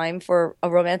no time for a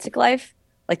romantic life.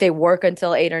 Like they work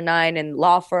until 8 or 9 in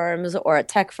law firms or at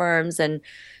tech firms and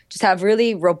just have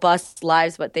really robust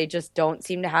lives, but they just don't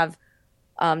seem to have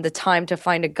the time to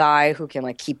find a guy who can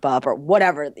like keep up or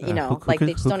whatever, you know,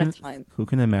 they just don't have time. Who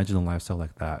can imagine a lifestyle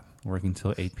like that? Working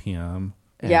till 8 p.m.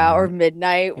 Yeah, or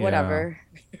midnight, whatever.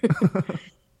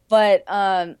 But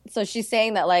so she's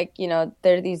saying that, like, you know,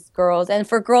 there are these girls, and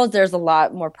for girls, there's a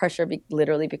lot more pressure,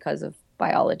 literally because of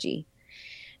biology.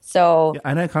 So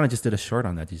Anna Kana just did a short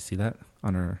on that. Did you see that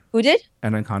on her? Who did?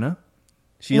 Anna Kana.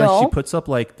 She puts up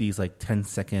like these like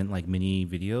 10-second like mini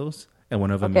videos, and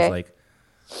one of them is like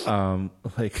I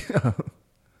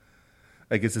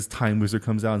guess this time wizard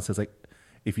comes out and says like,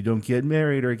 if you don't get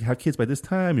married or have kids by this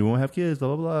time, you won't have kids,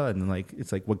 blah blah blah, and then like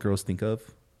it's like what girls think of.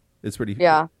 It's pretty.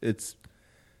 Yeah. It's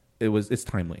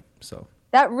timely. So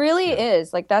that really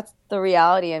is like, that's the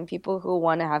reality. And people who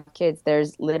want to have kids,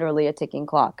 there's literally a ticking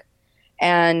clock.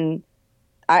 And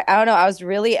I don't know. I was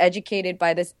really educated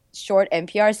by this short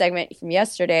NPR segment from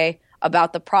yesterday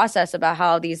about the process, about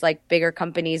how these like bigger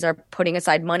companies are putting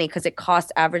aside money because it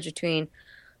costs average between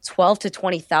 $12,000 to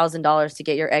 $20,000 to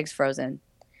get your eggs frozen.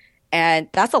 And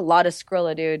that's a lot of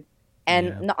Skrilla, dude.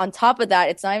 And on top of that,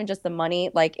 it's not even just the money.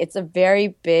 Like, it's a very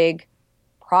big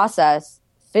process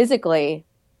physically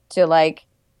to like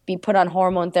be put on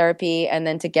hormone therapy and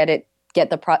then to get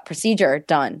the procedure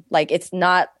done. Like, it's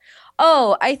not,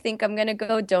 oh, I think I'm going to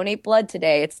go donate blood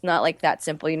today. It's not like that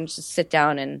simple. You can just sit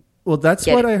down and that's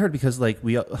what I heard, because like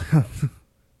we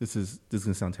this is going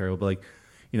to sound terrible, but like,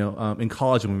 you know, in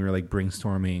college when we were like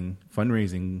brainstorming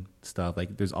fundraising stuff,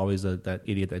 like there's always that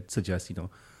idiot that suggests, you know,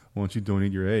 why don't you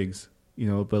donate your eggs, you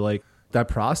know, but like that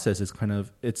process is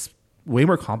it's way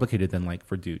more complicated than like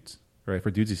for dudes, right?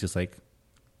 For dudes, it's just like,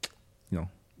 you know,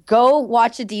 go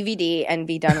watch a DVD and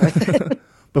be done with it.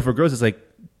 But for girls, it's like,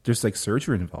 there's like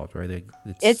surgery involved, right? Like,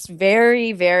 it's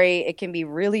very, very, it can be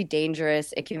really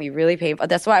dangerous. It can be really painful.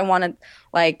 That's why I want to,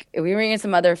 like, if we bring in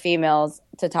some other females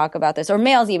to talk about this, or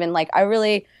males even, like, I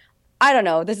don't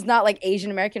know, this is not like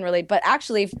Asian American related, but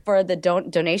actually for the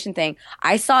donation thing,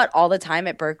 I saw it all the time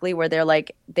at Berkeley where they're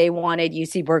like, they wanted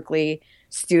UC Berkeley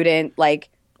student, like,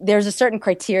 there's a certain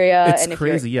criteria. It's and if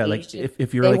crazy. You're Yeah. Asian, Like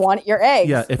if you're they like, want your eggs.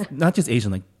 yeah, if not just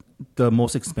Asian, like the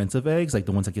most expensive eggs, like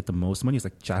the ones that get the most money is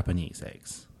like Japanese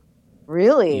eggs.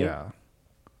 Really? Yeah.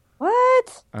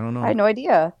 What? I don't know. I had no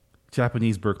idea.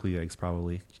 Japanese Berkeley eggs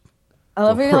probably. I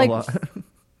love Go how you for a like lot.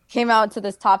 came out to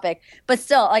this topic, but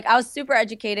still, like I was super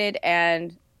educated,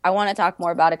 and I want to talk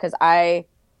more about it because I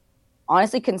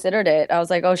honestly considered it. I was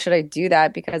like, oh, should I do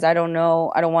that? Because I don't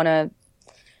know. I don't want to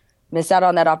miss out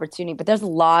on that opportunity. But there's a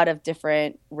lot of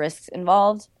different risks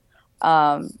involved.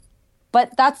 But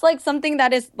that's like something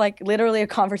that is like literally a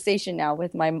conversation now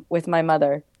with my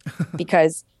mother,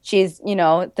 because she's, you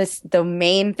know, the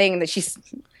main thing that she's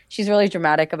really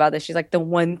dramatic about this. She's like, the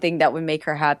one thing that would make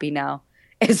her happy now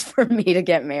is for me to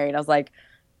get married. I was like,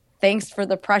 thanks for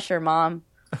the pressure, Mom.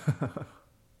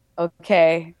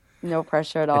 Okay, no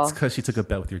pressure at all. It's because she took a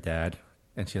bet with your dad,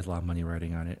 and she has a lot of money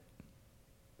riding on it.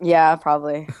 Yeah,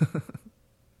 probably.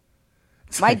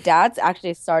 My dad's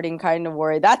actually starting kind of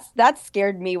worried. That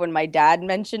scared me when my dad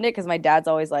mentioned it, because my dad's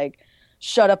always like,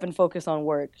 shut up and focus on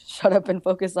work. Shut up and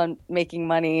focus on making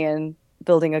money and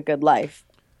building a good life.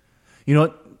 You know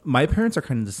what? My parents are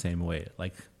kind of the same way.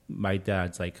 Like my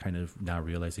dad's like kind of now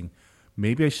realizing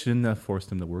maybe I shouldn't have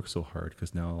forced him to work so hard,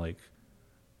 because now like,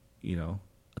 you know,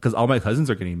 because all my cousins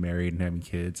are getting married and having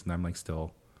kids, and I'm like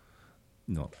still,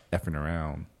 you know, effing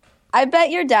around. I bet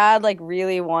your dad like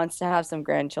really wants to have some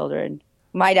grandchildren.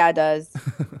 My dad does.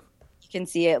 You can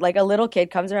see it. Like a little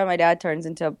kid comes around my dad, turns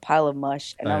into a pile of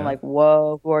mush, and I'm like,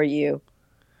 whoa, who are you?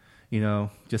 You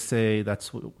know, just say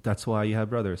that's why you have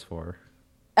brothers for.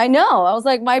 I know. I was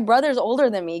like, my brother's older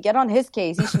than me. Get on his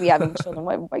case. He should be having children.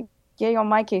 What getting on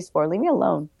my case for? Leave me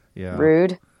alone. Yeah.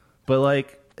 Rude. But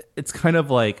like, it's kind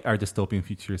of like our dystopian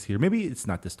futures here. Maybe it's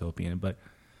not dystopian, but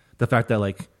the fact that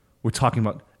like we're talking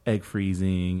about egg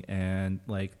freezing, and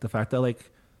like the fact that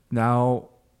like now,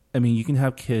 I mean, you can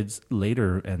have kids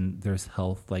later, and there's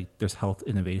health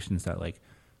innovations that like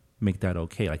make that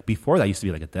okay. Like before, that used to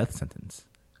be like a death sentence,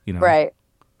 you know? Right.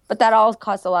 But that all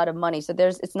costs a lot of money. So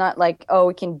it's not like, oh,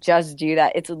 we can just do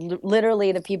that. It's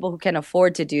literally the people who can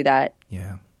afford to do that.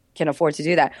 Yeah. Can afford to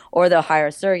do that, or they'll hire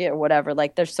a surrogate or whatever.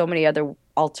 Like there's so many other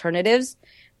alternatives,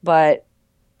 but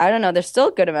I don't know. There's still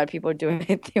a good amount of people doing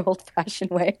it the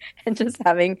old-fashioned way and just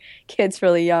having kids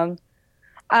really young.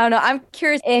 I don't know. I'm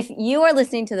curious, if you are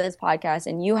listening to this podcast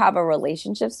and you have a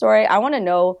relationship story, I want to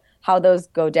know how those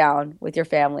go down with your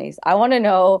families. I want to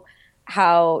know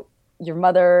how your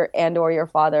mother and or your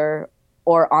father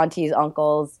or aunties,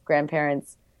 uncles,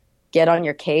 grandparents get on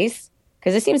your case,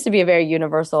 because it seems to be a very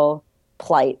universal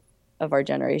plight of our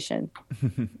generation.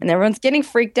 And everyone's getting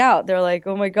freaked out. They're like,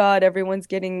 oh my God, everyone's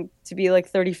getting to be like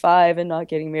 35 and not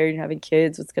getting married and having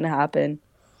kids. What's going to happen?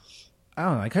 I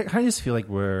don't know. I kind of just feel like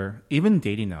even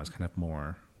dating now is kind of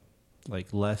more like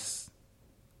less,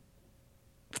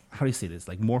 how do you say this?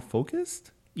 Like more focused,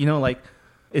 you know, like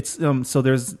it's, so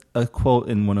there's a quote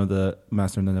in one of the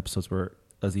Master Nun episodes where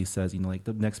Aziz says, you know, like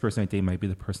the next person I date might be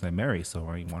the person I marry. So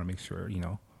I want to make sure, you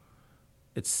know,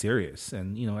 it's serious.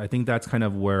 And, you know, I think that's kind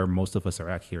of where most of us are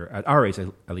at here at our age,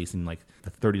 at least in like the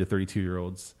 30 to 32 year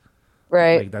olds.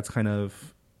 Right. Like that's kind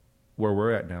of where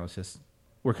we're at now. It's just,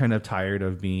 we're kind of tired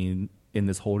of being in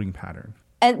this holding pattern.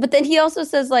 But then he also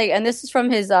says, like, and this is from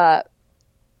his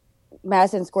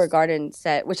Madison Square Garden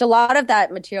set, which a lot of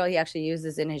that material he actually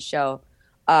uses in his show.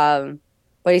 But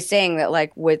he's saying that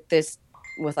like with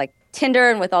like Tinder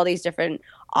and with all these different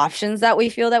options that we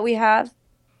feel that we have,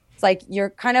 it's like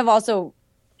you're kind of also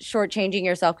shortchanging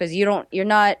yourself, because you're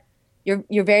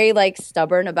very like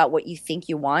stubborn about what you think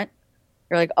you want.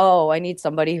 You're like, oh, I need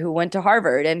somebody who went to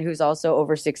Harvard and who's also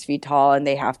over 6 feet tall, and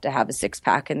they have to have a six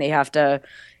pack, and they have to,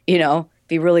 you know,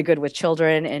 be really good with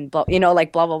children, and blah, you know,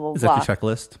 like blah blah blah. Is that the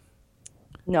checklist?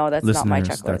 No, that's Listeners, not my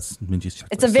checklist. That's Minji's checklist.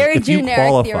 It's a very so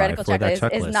generic theoretical checklist.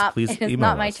 Checklist, It's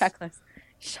not my checklist.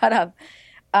 Shut up.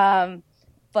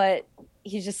 But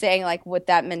he's just saying, like, with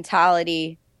that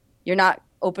mentality, you're not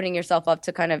opening yourself up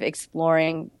to kind of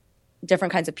exploring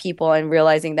different kinds of people and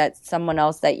realizing that someone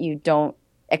else that you don't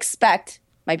expect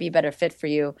might be a better fit for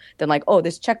you than like, oh,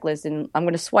 this checklist, and I'm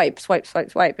going to swipe,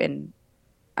 and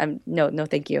no,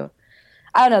 thank you.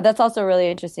 I don't know. That's also a really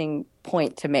interesting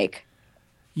point to make.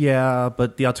 Yeah,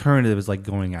 but the alternative is like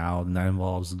going out, and that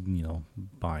involves, you know,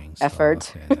 buying stuff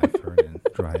effort and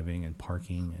driving and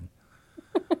parking,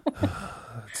 and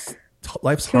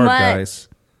life's hard, guys.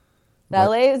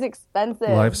 LA is expensive.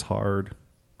 Life's hard.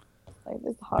 Life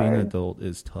is hard. Being an adult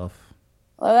is tough.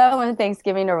 Well, that one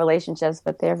Thanksgiving or relationships,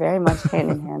 but they're very much hand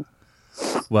in hand.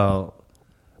 Well,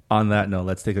 on that note,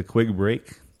 let's take a quick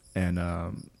break and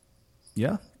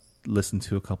listen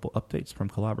to a couple updates from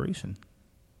Collaboration.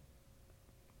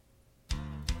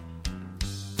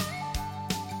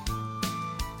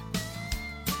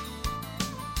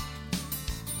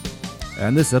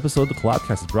 And this episode of the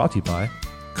Collabcast is brought to you by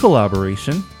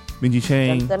Collaboration. Minji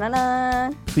Chang, Dun, dun, dun,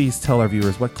 dun. please tell our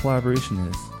viewers what Collaboration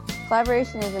is.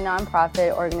 Collaboration is a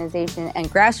nonprofit organization and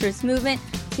grassroots movement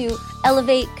to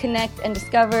elevate, connect, and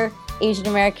discover Asian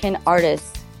American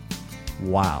artists.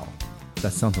 Wow,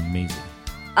 that sounds amazing.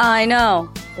 I know.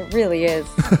 It really is.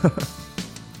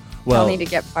 Well, I'll need to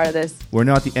get part of this. we're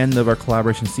now at the end of our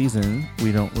collaboration season.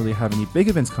 We don't really have any big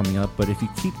events coming up, but if you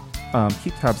keep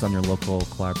tabs on your local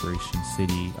Collaboration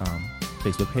City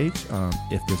Facebook page,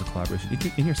 if there's a collaboration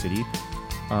in your city,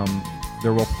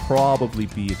 there will probably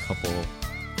be a couple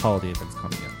holiday events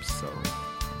coming up. So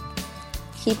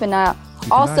Keep an eye out. Keep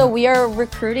an Also, eye out. we are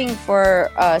recruiting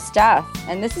for staff,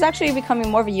 and this is actually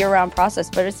becoming more of a year-round process,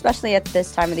 but especially at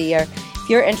this time of the year. If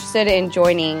you're interested in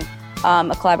joining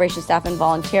a collaboration staff and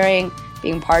volunteering,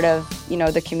 being part of,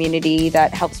 the community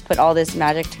that helps put all this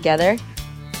magic together,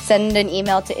 send an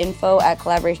email to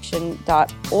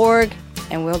info@collaboration.org,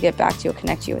 and we'll get back to you,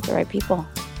 connect you with the right people.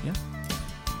 yeah.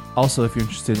 Also, if you're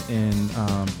interested in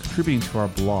contributing to our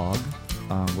blog,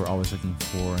 we're always looking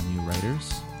for new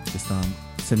writers. Just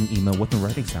send an email with a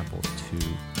writing sample to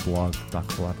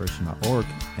blog.collaboration.org,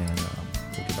 and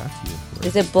we'll get back to you.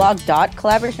 Is it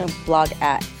blog.collaboration or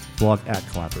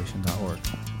blog@collaboration.org.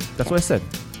 That's what I said.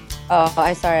 Oh,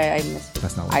 I missed it.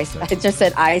 That's not what I said. I just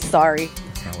said sorry.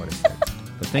 That's not what I said.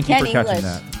 But thank you can't for catching English.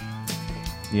 that.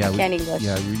 Yeah, I can't English.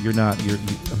 Yeah, you're not.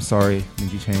 I'm sorry,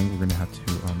 Minji Chang. We're going to have to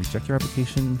reject your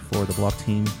application for the blog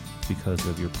team because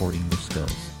of your poor English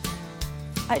skills.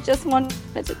 I just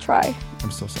wanted to try.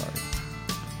 I'm so sorry.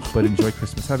 But enjoy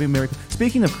Christmas. Have a Merry.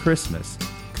 Speaking of Christmas,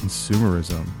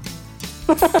 consumerism.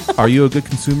 Are you a good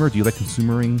consumer? Do you like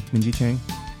consumering, Minji Chang?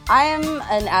 I am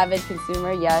an avid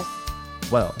consumer, yes.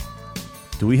 Well,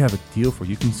 do we have a deal for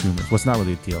you consumers? Well, it's not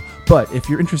really a deal. But if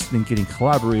you're interested in getting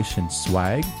collaboration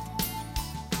swag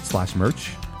 /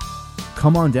 merch,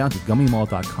 come on down to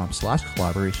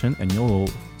gummymall.com/collaboration and you'll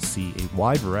see a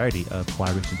wide variety of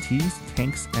collaboration tees,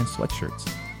 tanks, and sweatshirts.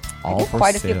 I All get for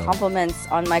quite sale. a few compliments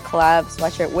on my collab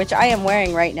sweatshirt, which I am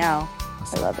wearing right now.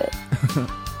 I love it.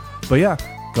 But yeah,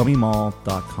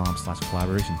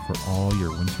 gummymall.com/collaboration for all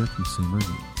your winter consumer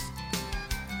needs.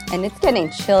 And it's getting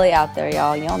chilly out there,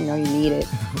 y'all. Y'all know you need it.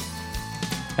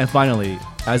 And finally,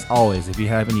 as always, if you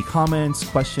have any comments,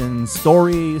 questions,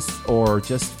 stories, or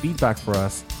just feedback for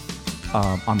us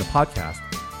on the podcast,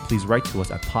 please write to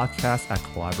us at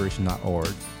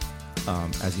podcast@collaboration.org.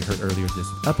 As you heard earlier this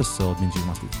episode, Minji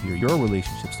wants to hear your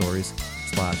relationship stories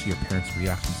 / your parents'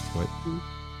 reactions to it,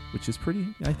 which is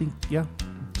pretty, I think,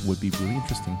 would be really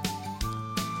interesting.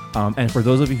 And for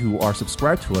those of you who are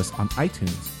subscribed to us on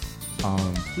iTunes,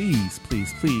 please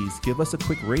give us a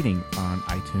quick rating on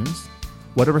iTunes.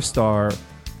 Whatever star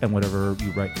and whatever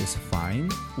you write is fine.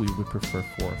 We would prefer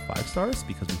 4 or 5 stars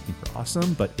because we think we're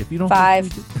awesome. But if you don't, 5.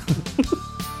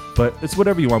 but it's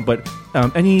whatever you want. But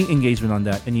any engagement on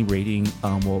that, any rating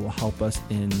will help us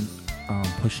in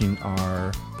pushing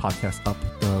our podcast up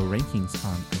the rankings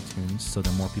on iTunes so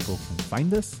that more people can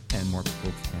find us and more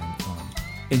people can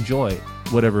enjoy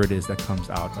whatever it is that comes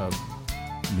out of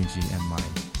Minji and my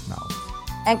mouth.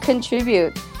 And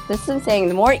contribute. This is saying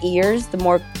the more ears, the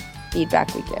more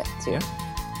feedback we get, too. Yeah.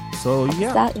 So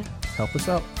yeah, That- help us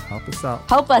out. Help us out.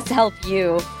 help us help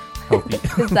you. Help you.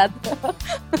 Is that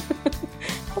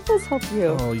help us help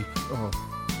you.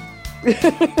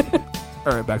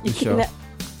 All right, back to the You show. can-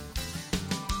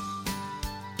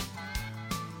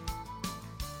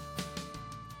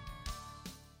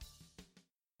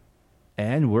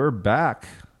 And we're back.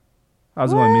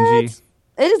 How's it going, Minji?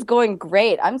 It is going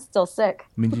great. I'm still sick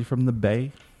Minji from the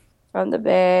Bay. from the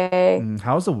Bay.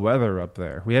 How's the weather up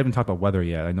there? We haven't talked about weather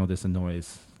yet. I know this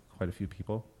annoys quite a few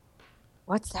people.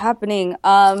 What's happening?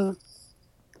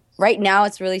 Right now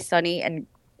it's really sunny and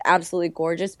absolutely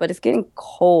gorgeous, but it's getting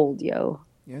cold, yo.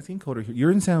 Yeah, it's getting colder here.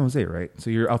 You're in San Jose, right? So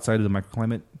you're outside of the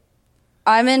microclimate?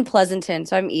 I'm in Pleasanton,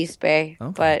 so I'm East Bay,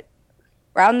 Okay. but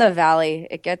around the valley,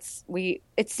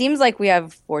 it seems like we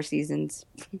have 4 seasons.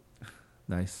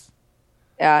 Nice.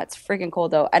 Yeah, it's freaking cold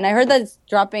though. And I heard that it's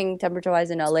dropping temperature-wise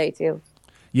in LA too.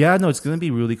 Yeah, no, it's going to be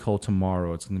really cold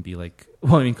tomorrow. It's going to be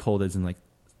cold as in like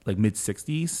mid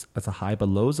 60s. That's a high, but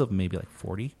lows of maybe like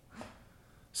 40.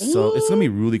 So it's going to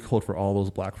be really cold for all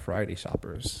those Black Friday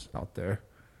shoppers out there.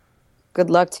 Good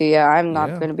luck to you. I'm not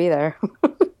Yeah. going to be there.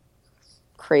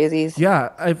 Crazies. Yeah,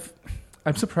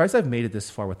 I'm surprised I've made it this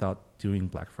far without doing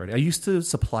Black Friday. I used to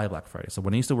supply Black Friday. So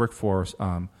when I used to work for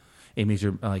a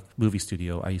major movie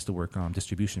studio, I used to work on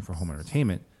distribution for home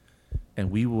entertainment,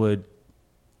 and we would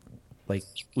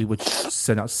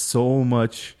send out so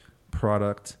much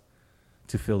product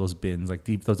to fill those bins, like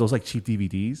those cheap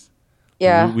DVDs.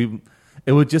 Yeah.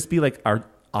 it would just be like our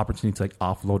opportunity to like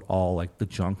offload all like the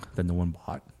junk that no one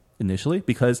bought initially.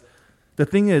 Because the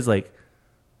thing is, like,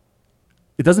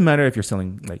 it doesn't matter if you're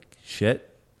selling like shit.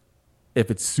 If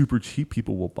it's super cheap,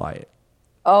 people will buy it.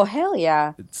 Oh hell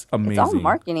yeah! It's amazing. It's all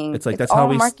marketing. It's like It's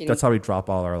all marketing. that's how we drop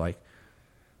all our like.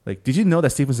 Did you know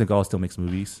that Steven Seagal still makes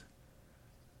movies?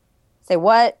 Say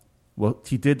what? Well,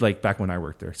 he did like back when I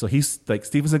worked there. So he's like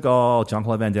Steven Seagal,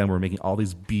 Jean-Claude Van Damme were making all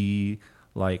these B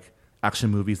like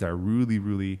action movies that are really,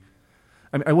 really.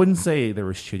 I mean, I wouldn't say they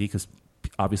were shitty because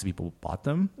obviously people bought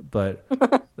them, but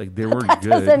like they were That good.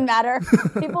 doesn't matter.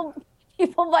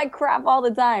 People buy crap all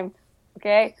the time.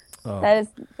 Okay, that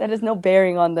is no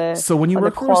bearing on the. So when you on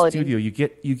work the for a quality. studio, you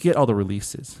get all the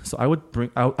releases. So I would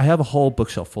I have a whole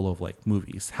bookshelf full of like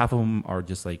movies. Half of them are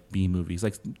just like B movies,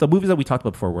 like the movies that we talked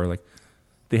about before, where like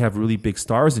they have really big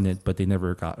stars in it, but they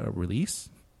never got a release.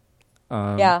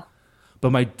 Yeah. But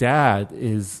my dad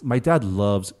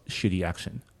loves shitty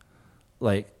action,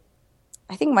 like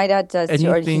I think my dad does too.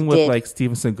 Or anything he with did. like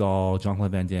Steven Seagal,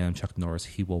 Jean-Claude Van Damme, Chuck Norris.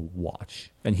 He will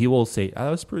watch and he will say, "Oh, that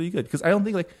was pretty good." Because I don't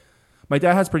think like my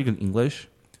dad has pretty good English,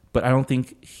 but I don't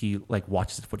think he like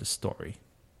watches it for the story,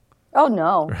 Oh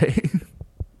no, right?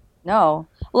 no.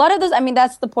 A lot of those. I mean,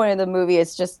 that's the point of the movie.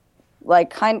 It's just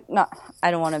like not.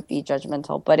 I don't want to be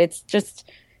judgmental, but it's just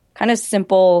kind of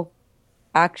simple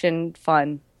action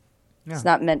fun. Yeah. It's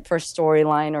not meant for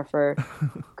storyline or for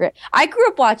grit. I grew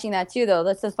up watching that too, though.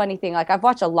 That's the funny thing. Like I've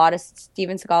watched a lot of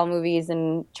Steven Seagal movies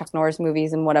and Chuck Norris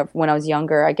movies and whatever when I was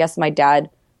younger. I guess my dad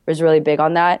was really big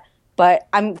on that. But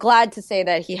I'm glad to say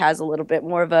that he has a little bit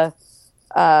more of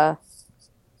a.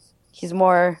 He's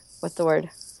more. What's the word?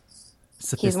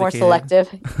 He's more selective.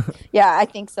 Yeah, I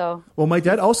think so. Well, my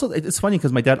dad also. It's funny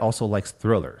because my dad also likes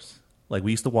thrillers. Like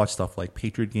we used to watch stuff like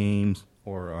Patriot Games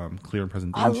or Clear and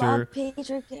Present Danger. I love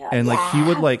Patriot Games. And like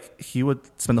he would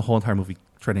spend the whole entire movie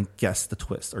trying to guess the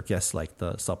twist or guess like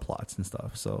the subplots and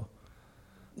stuff. So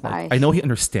like, Nice. I know he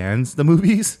understands the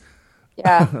movies.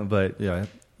 Yeah. But yeah,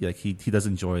 like he does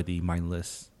enjoy the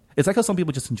mindless. It's like how some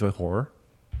people just enjoy horror.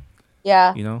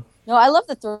 Yeah. You know. No, I love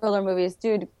the thriller movies,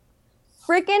 dude.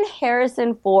 Freaking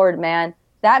Harrison Ford, man.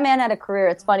 That man had a career.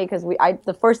 It's funny because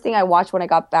the first thing I watched when I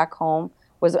got back home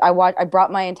was I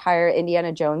brought my entire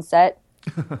Indiana Jones set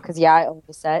because I owned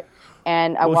the set,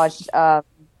 and I watched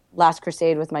Last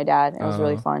Crusade with my dad. It was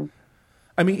really fun.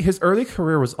 I mean, his early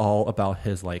career was all about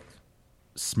his like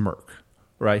smirk,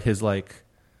 right? His like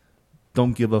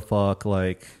don't give a fuck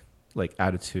like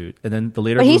attitude, and then the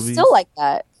later But he's movies, still like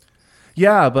that.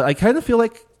 yeah. But I kind of feel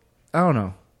like I don't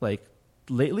know, like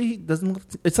lately he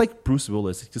doesn't. It's like Bruce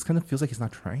Willis. It just kind of feels like he's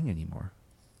not trying anymore.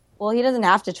 Well, he doesn't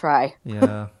have to try,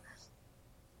 Yeah,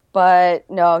 but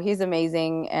no, he's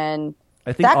amazing, and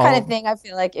I think that kind of thing. I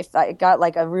feel like if I got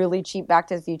like a really cheap Back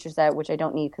to the Future set, which I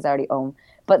don't need because I already own,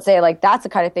 but say like that's the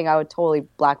kind of thing I would totally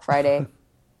Black Friday.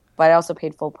 But I also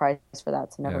paid full price for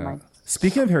that, so never mind.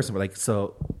 Speaking of Harrison, like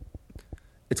so,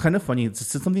 it's kind of funny. It's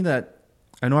something that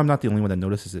I know I'm not the only one that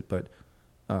notices it, but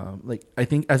like I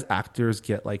think as actors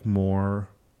get like more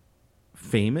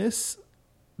famous,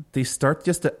 they start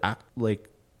just to act like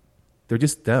they're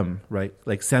just them, right?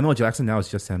 Like Samuel Jackson now is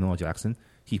just Samuel Jackson.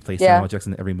 He plays Samuel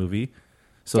Jackson in every movie.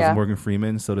 So does Morgan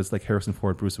Freeman. So does like Harrison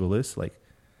Ford, Bruce Willis. Like,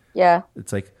 Yeah.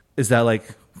 it's like, is that like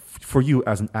for you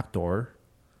as an actor?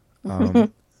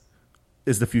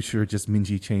 Is the future just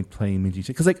Minji Chain playing Minji Chain?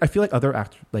 Because like I feel like other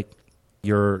actors, like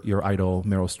your idol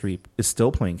Meryl Streep, is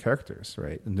still playing characters,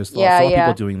 right? And there's a lot of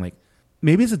people doing like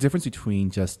maybe it's a difference between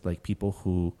just like people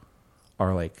who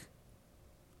are like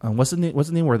what's the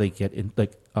name where they get in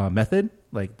like Method,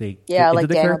 like they get into like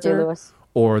the Daniel character, Day-Lewis.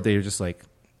 or they're just like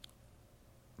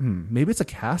maybe it's a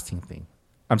casting thing.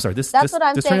 I'm sorry, this That's what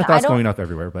I'm this saying. train of thought's going off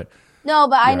everywhere, but No,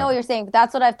 but I Yeah. know what you're saying. But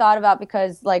that's what I've thought about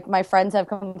because, like, my friends have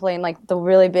complained, like, the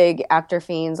really big actor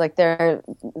fiends, like,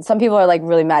 some people are, like,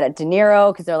 really mad at De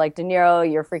Niro because they're like, De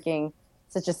Niro, you're freaking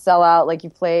such a sellout. Like,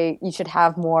 you should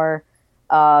have more,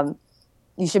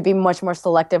 you should be much more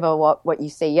selective of what you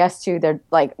say yes to. They're,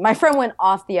 like, my friend went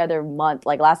off the other month,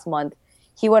 like, last month.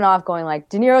 He went off going, like,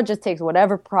 De Niro just takes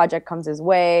whatever project comes his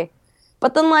way.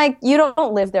 But then, like, you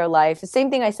don't live their life. The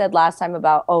same thing I said last time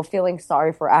about, feeling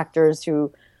sorry for actors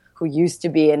who used to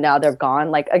be and now they're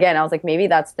gone. Like, again, I was like, maybe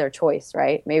that's their choice,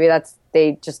 right? Maybe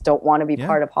they just don't want to be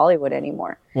part of Hollywood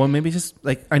anymore. Well, maybe just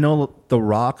like I know The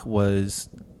Rock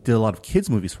did a lot of kids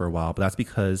movies for a while, but that's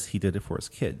because he did it for his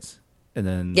kids. And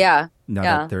then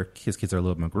now that his kids are a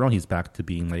little bit more grown, he's back to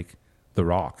being like The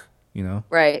Rock, you know?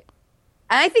 Right.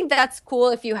 And I think that's cool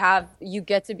if you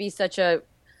get to be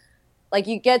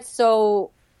you get so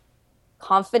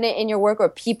confident in your work, or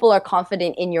people are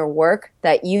confident in your work,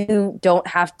 that you don't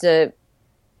have to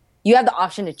you have the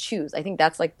option to choose. I think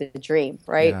that's like the dream,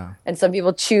 right? Yeah. And some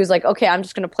people choose like, okay, I'm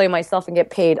just going to play myself and get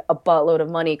paid a buttload of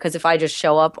money because if I just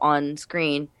show up on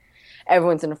screen,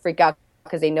 everyone's going to freak out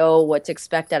because they know what to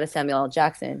expect out of Samuel L.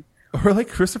 Jackson. Or like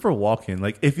Christopher Walken.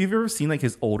 Like if you've ever seen like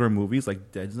his older movies,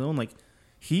 like Dead Zone, like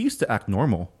he used to act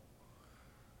normal.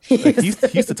 Like he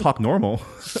used to talk normal.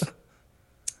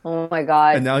 Oh my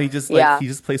god! And now he just like he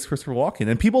just plays Christopher Walken,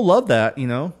 and people love that, you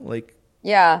know, like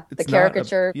the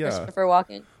caricature Christopher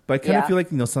Walken. But I kind of feel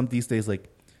like, you know, some these days, like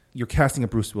you're casting a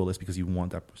Bruce Willis because you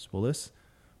want that Bruce Willis.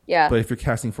 Yeah. But if you're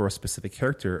casting for a specific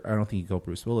character, I don't think you go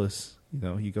Bruce Willis. You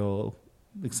know, you go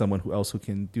like someone who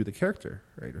can do the character,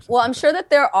 right? Or well, I'm sure that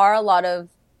there are a lot of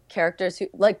characters who,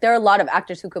 like, there are a lot of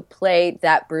actors who could play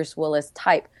that Bruce Willis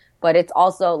type. But it's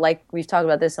also, like, we've talked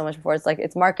about this so much before, it's like,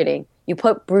 it's marketing. You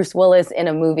put Bruce Willis in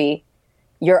a movie,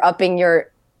 you're upping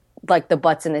your, like, the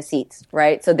butts in the seats,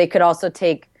 right? So they could also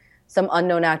take some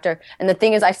unknown actor. And the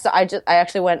thing is, I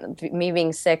actually went, me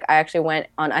being sick, I actually went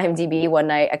on IMDb one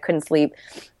night, I couldn't sleep,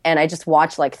 and I just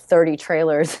watched, like, 30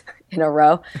 trailers in a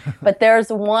row. But there's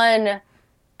one,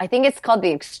 I think it's called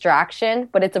The Extraction,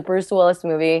 but it's a Bruce Willis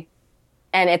movie.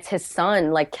 And it's his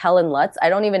son, like Kellen Lutz. I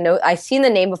don't even know. I've seen the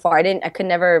name before. I could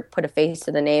never put a face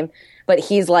to the name. But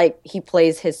he's like, he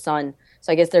plays his son.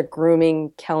 So I guess they're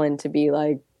grooming Kellen to be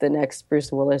like the next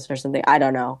Bruce Willis or something. I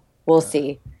don't know. We'll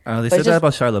see. They said that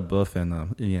about Shia LaBeouf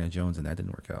and Indiana Jones, and that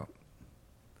didn't work out.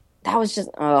 That was just,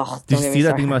 Did you see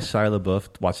that thing about Shia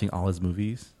LaBeouf watching all his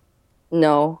movies?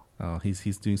 No. Oh, he's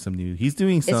doing some new. He's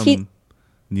doing some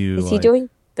new. Is he doing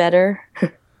better?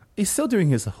 He's still doing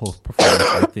his whole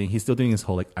performance thing. He's still doing his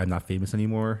whole like "I'm not famous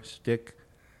anymore" shtick.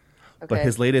 Okay. But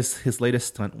his latest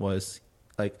stunt was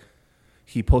like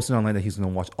he posted online that he's going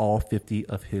to watch all 50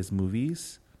 of his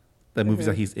movies, the movies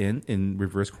that he's in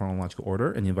reverse chronological order,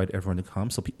 and invite everyone to come.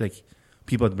 So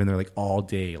people have been there like all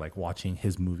day, like watching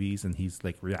his movies, and he's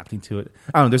like reacting to it.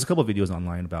 I don't know. There's a couple of videos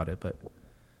online about it, but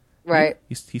right,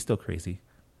 he's still crazy,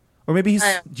 or maybe he's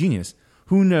genius.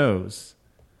 Who knows?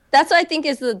 That's what I think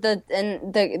is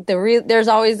there's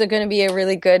always going to be a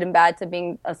really good and bad to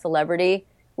being a celebrity.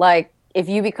 Like if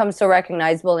you become so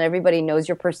recognizable and everybody knows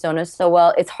your persona so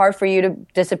well, it's hard for you to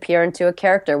disappear into a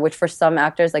character, which for some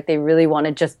actors, like they really want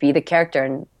to just be the character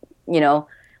and, you know,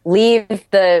 leave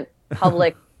the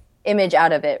public image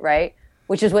out of it. Right.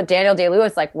 Which is what Daniel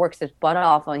Day-Lewis like works his butt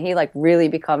off on. He like really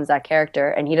becomes that character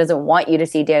and he doesn't want you to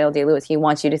see Daniel Day-Lewis. He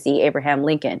wants you to see Abraham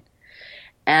Lincoln.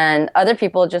 And other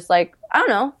people just like, I don't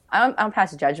know. I don't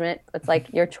pass judgment. It's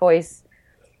like your choice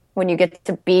when you get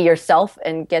to be yourself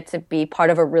and get to be part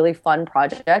of a really fun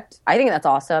project. I think that's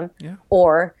awesome. Yeah.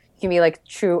 Or you can be like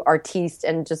true artiste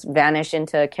and just vanish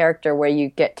into a character where you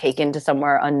get taken to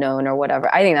somewhere unknown or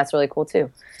whatever. I think that's really cool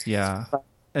too. Yeah.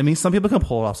 I mean, some people can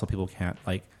pull it off, some people can't.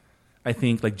 Like, I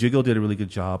think like Jiggle did a really good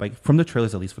job, like from the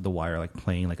trailers at least for The Wire, like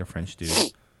playing like a French dude.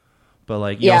 But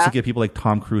like you also get people like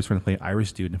Tom Cruise trying to play an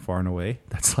Irish dude in Far and Away.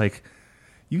 That's like,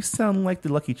 you sound like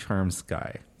the Lucky Charms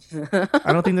guy.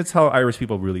 I don't think that's how Irish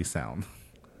people really sound.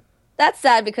 That's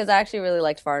sad because I actually really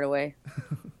liked Far and Away.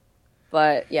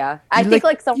 But yeah, I think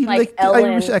like someone like Ellen.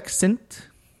 Irish accent.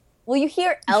 Well, you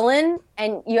hear Ellen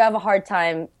and you have a hard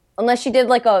time unless she did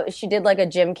like a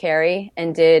Jim Carrey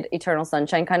and did Eternal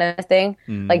Sunshine kind of thing.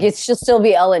 Like she'll still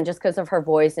be Ellen just because of her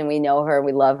voice and we know her,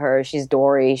 we love her. She's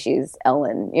Dory, she's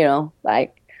Ellen. You know,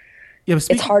 like. Yeah,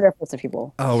 it's harder for some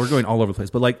people. Oh, we're going all over the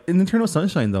place. But like in Eternal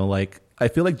Sunshine, though, like I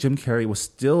feel like Jim Carrey was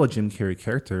still a Jim Carrey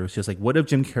character. It's just like, what if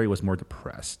Jim Carrey was more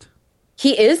depressed?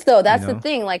 He is, though. That's the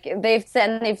thing. Like they've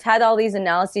had all these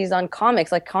analyses on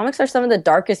comics. Like comics are some of the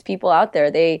darkest people out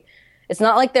there. It's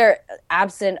not like they're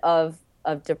absent of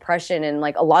depression, and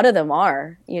like a lot of them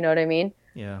are. You know what I mean?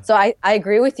 Yeah. So I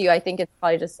agree with you. I think it's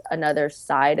probably just another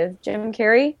side of Jim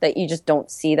Carrey that you just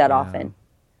don't see that often.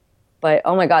 But,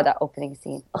 oh my God, that opening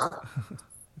scene. Ugh.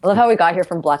 I love how we got here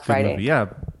from Black Friday. Yeah.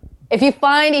 If you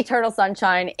find Eternal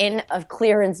Sunshine in a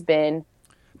clearance bin.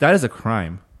 That is a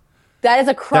crime. That is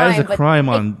a crime. That is a crime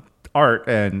on art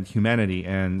and humanity.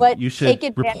 And but you should take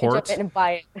advantage of it and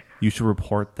buy it. You should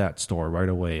report that store right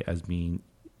away as being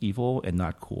evil and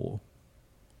not cool.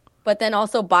 But then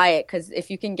also buy it, because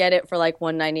if you can get it for like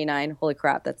 $1.99, holy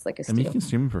crap, that's like a steal. I mean, you can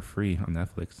stream it for free on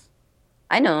Netflix.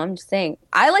 I know, I'm just saying.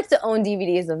 I like to own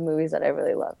DVDs of movies that I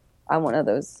really love. I'm one of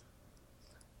those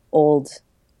old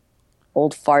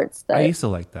farts that I used to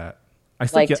like that. I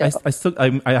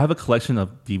have a collection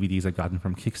of DVDs I've gotten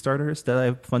from Kickstarters that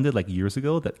I funded like years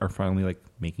ago that are finally like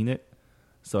making it.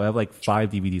 So I have like 5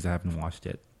 DVDs I haven't watched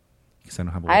it.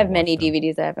 I have many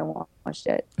DVDs I haven't watched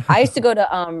it. I used to go to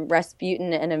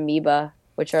Rasputin and Amoeba,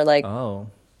 which are like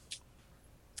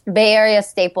Bay Area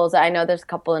staples. I know there's a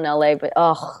couple in LA, but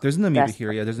There's an Amoeba best.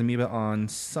 here. Yeah, there's an Amoeba on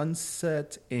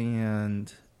Sunset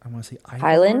and I want to say Ivar.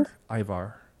 Highland?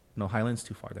 Ivar. No, Highland's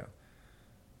too far down.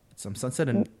 It's Sunset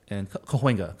and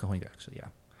Cahuenga. Cahuenga, actually, yeah.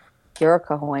 Pure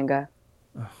Cahuenga.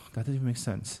 Oh, that didn't even make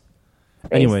sense. Face.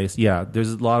 Anyways, yeah,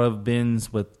 there's a lot of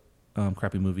bins with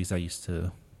crappy movies I used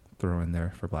to throw in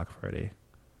there for Black Friday.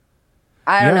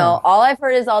 I don't Yeah. know. All I've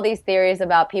heard is all these theories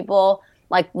about people,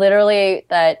 like literally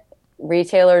that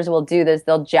retailers will do this.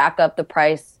 They'll jack up the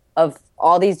price of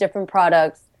all these different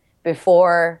products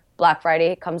before Black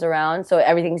Friday comes around. So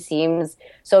everything seems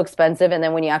so expensive. And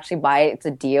then when you actually buy it, it's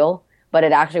a deal. But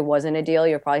it actually wasn't a deal.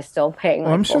 You're probably still paying.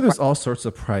 Well, Like, I'm sure full there's price. all sorts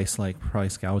of price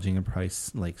gouging and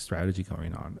price strategy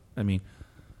going on. I mean,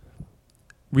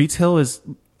 retail is,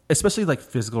 especially like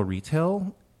physical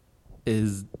retail,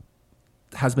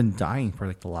 has been dying for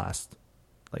like the last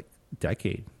like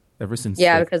decade. Ever since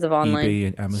Because of online. eBay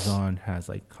and Amazon has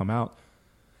like come out,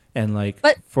 and like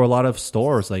But- for a lot of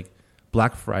stores, like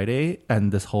Black Friday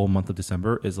and this whole month of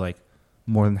December is like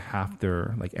more than half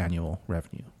their like annual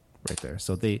revenue right there.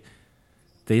 So they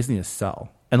just need to sell.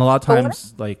 And a lot of But what-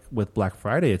 times, like with Black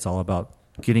Friday, it's all about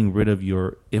getting rid of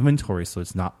your inventory so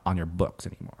it's not on your books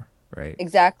anymore, right?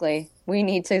 Exactly.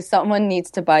 Someone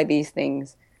needs to buy these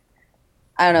things.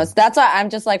 I don't know. So that's why I'm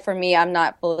just like, for me, I'm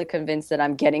not fully convinced that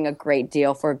I'm getting a great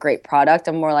deal for a great product.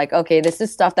 I'm more like, okay, this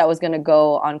is stuff that was going to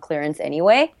go on clearance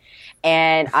anyway.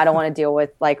 And I don't want to deal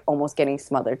with like almost getting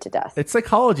smothered to death. It's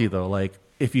psychology though. Like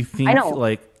if you think I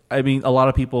know. I mean, a lot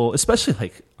of people, especially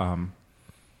like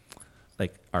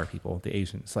our people, the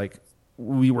Asians, like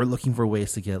we were looking for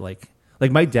ways to get like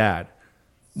my dad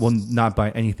will not buy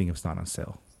anything if it's not on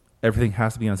sale. Everything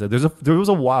has to be on sale. There was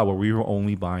a while where we were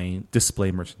only buying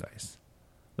display merchandise.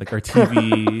 Like our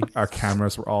TV, our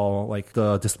cameras were all like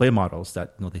the display models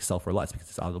that they sell for less because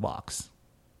it's out of the box.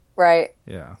 Right.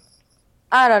 Yeah.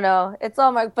 I don't know. It's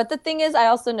all but the thing is, I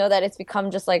also know that it's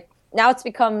become just like, now it's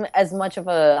become as much of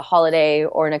a holiday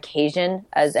or an occasion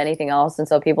as anything else. And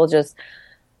so people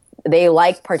they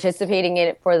like participating in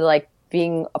it for like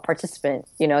being a participant.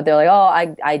 They're like,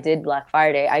 oh, I did Black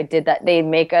Friday. I did that. They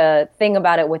make a thing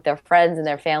about it with their friends and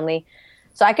their family.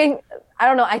 So I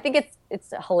don't know. I think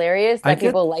it's hilarious I that get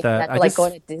people like that. that, like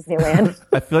going to Disneyland.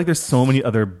 I feel like there's so many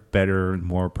other better,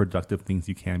 more productive things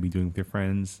you can be doing with your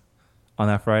friends on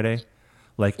that Friday.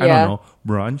 Like, I Yeah. don't know,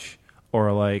 brunch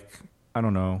or like, I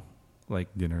don't know, like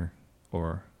dinner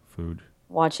or food.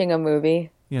 Watching a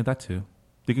movie, Yeah, that too.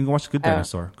 You can go watch Good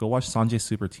Dinosaur. Go watch Sanjay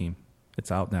Super Team.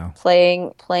 It's out now.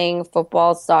 playing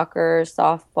football, soccer,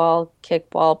 softball,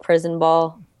 kickball, prison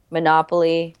ball,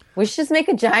 Monopoly. We should just make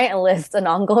an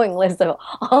ongoing list of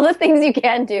all the things you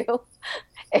can do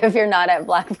if you're not at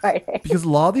Black Friday. Because a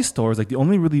lot of these stores, like the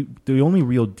only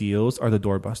real deals are the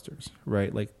doorbusters,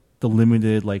 right? Like the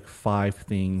limited like 5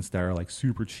 things that are like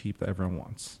super cheap that everyone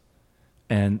wants.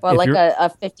 And Well, if like you're- a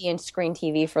 50-inch screen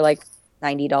TV for like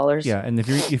 $90. yeah, and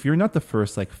if you're not the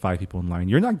first like 5 people in line,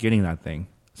 you're not getting that thing.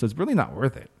 So it's really not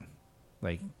worth it.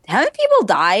 Like How many people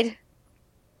died?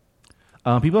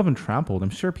 people have been trampled. I'm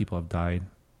sure people have died.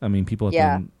 I mean, people have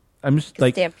Yeah. been. I'm just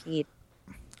like Stampede.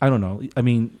 I don't know. I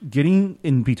mean, getting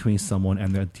in between someone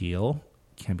and their deal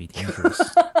can be dangerous.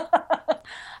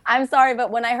 I'm sorry,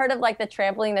 but when I heard of like the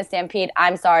trampling, the stampede,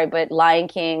 I'm sorry, but Lion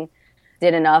King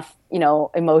did enough,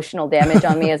 emotional damage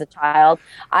on me as a child.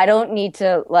 I don't need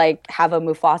to like have a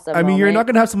Mufasa I mean, you're moment. not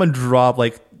gonna have someone drop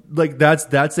like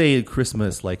that's a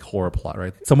Christmas like horror plot,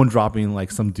 right? Someone dropping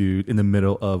like some dude in the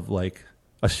middle of like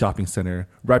a shopping center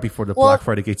right before the Black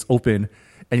Friday gates open,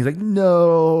 and he's like,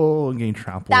 "No," and getting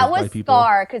trampled That by was people.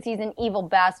 Scar because he's an evil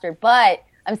bastard. But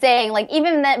I'm saying, like,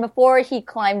 even then, before he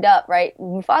climbed up, right?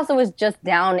 Mufasa was just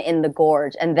down in the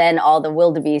gorge, and then all the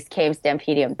wildebeest came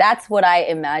stampeding him. That's what I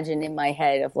imagine in my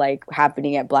head of like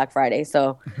happening at Black Friday.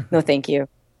 So, no, thank you,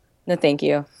 no, thank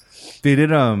you. They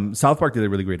did South Park did a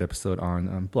really great episode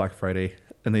on Black Friday,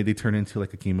 and they turned into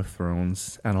like a Game of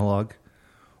Thrones analog,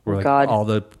 where like God. all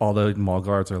the mall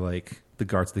guards are like the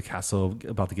guards of the castle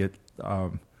about to get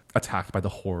attacked by the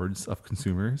hordes of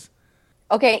consumers.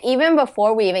 Okay, even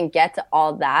before we even get to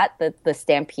all that, the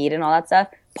stampede and all that stuff,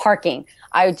 parking.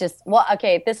 This is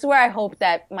where I hope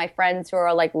that my friends who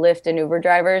are like Lyft and Uber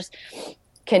drivers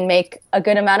can make a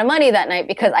good amount of money that night,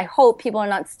 because I hope people are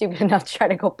not stupid enough to try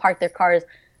to go park their cars.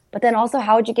 But then also,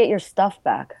 how would you get your stuff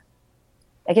back?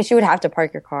 I guess you would have to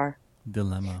park your car.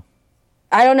 Dilemma.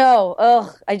 I don't know. Ugh,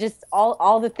 I just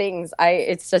all the things.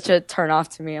 It's such a turn off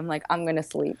to me. I'm like, I'm gonna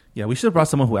sleep. Yeah, we should have brought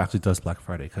someone who actually does Black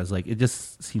Friday, because like it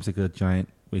just seems like a giant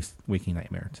waking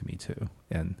nightmare to me too.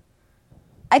 And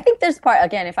I think there's part,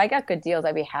 again, if I got good deals,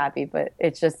 I'd be happy, but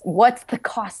it's just, what's the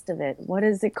cost of it? What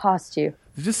does it cost you?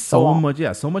 There's just so much,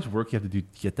 so much work you have to do to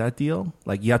get that deal.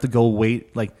 Like you have to go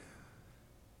wait, like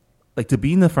to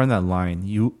be in the front of that line,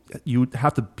 you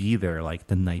have to be there like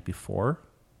the night before.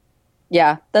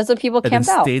 Yeah, that's what people camp and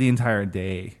then out. Stay the entire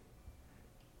day.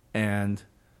 And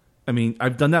I mean,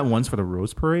 I've done that once for the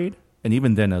Rose Parade, and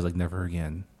even then I was like, never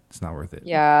again. It's not worth it.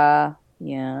 Yeah.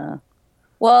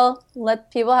 Well, let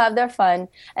people have their fun,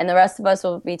 and the rest of us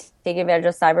will be taking advantage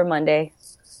of Cyber Monday.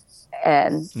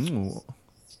 And Ooh.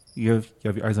 You have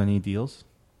your eyes on any deals?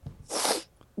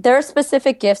 there are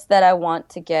specific gifts that I want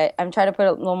to get. I'm trying to put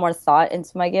a little more thought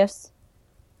into my gifts.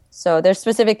 So there's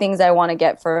specific things I want to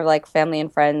get for like family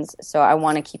and friends. So I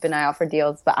want to keep an eye out for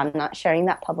deals, but I'm not sharing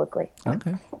that publicly.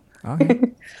 Okay. All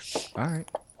right. All right.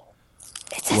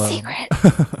 It's a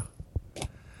secret.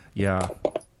 Yeah.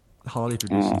 Holiday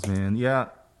traditions, man. Yeah.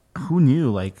 Who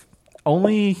knew? Like,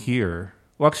 only here.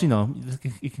 Well, actually, no.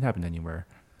 It can happen anywhere.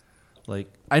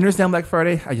 Like, I understand Black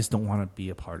Friday. I just don't want to be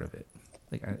a part of it.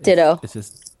 Like, Ditto.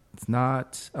 It's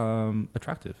not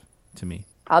attractive to me.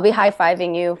 I'll be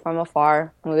high-fiving you from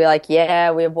afar. And we'll be like,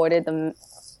 yeah, we avoided the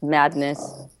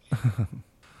madness.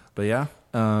 But yeah.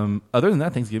 Other than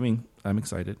that, Thanksgiving, I'm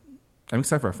excited. I'm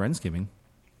excited for our Friendsgiving.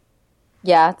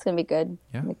 Yeah, it's going to be good.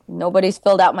 Yeah. Like, nobody's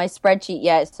filled out my spreadsheet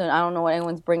yet, so I don't know what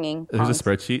anyone's bringing. There's a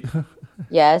spreadsheet?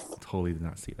 Yes. Totally did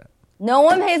not see that. No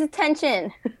one pays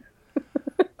attention.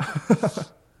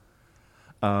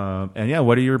 And yeah,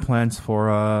 what are your plans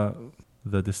for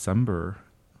the December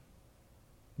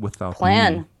without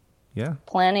Plan. me? Yeah.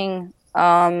 Planning.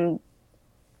 I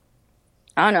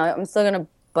don't know. I'm still going to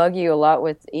bug you a lot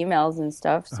with emails and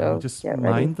stuff, so Just get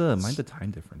ready. mind the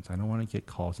time difference. I don't want to get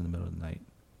calls in the middle of the night.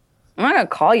 I'm not gonna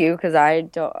call you because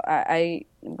I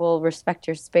will respect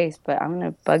your space, but I'm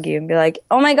gonna bug you and be like,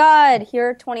 "Oh my God, here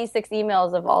are 26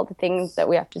 emails of all the things that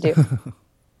we have to do."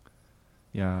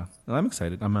 Yeah, well, I'm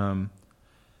excited. I'm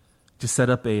just set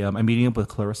up I'm meeting up with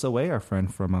Clarissa Wei, our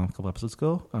friend from a couple episodes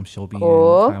ago. She'll be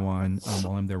Cool. in Taiwan.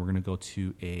 While I'm there, we're gonna go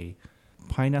to a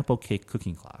pineapple cake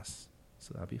cooking class,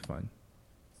 so that'll be fun.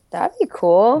 That'd be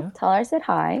cool. Yeah. Tell her I said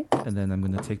hi. And then I'm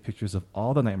gonna take pictures of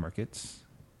all the night markets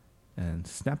and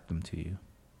snap them to you.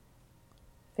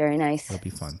 Very nice. That'll be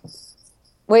fun.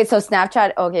 Wait, so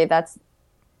Snapchat? Okay,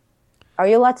 are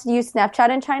you allowed to use Snapchat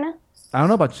in China? I don't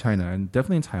know about China, and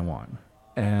definitely in Taiwan.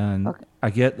 And Okay. I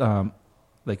get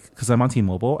because I'm on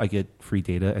T-Mobile, I get free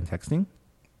data and texting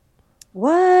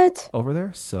What? over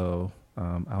there. So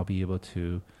I'll be able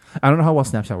to. I don't know how well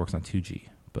Snapchat works on 2G,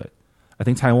 but I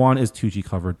think Taiwan is 2G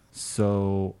covered.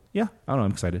 So yeah, I don't know.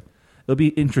 I'm excited. It'll be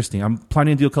interesting. I'm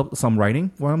planning to do some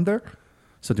writing while I'm there.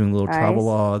 So doing a little Nice. travel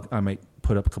log. I might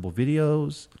put up a couple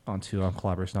videos onto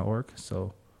collaboration.org.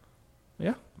 So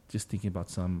yeah, just thinking about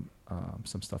some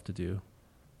stuff to do.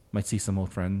 Might see some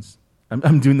old friends.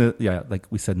 I'm doing like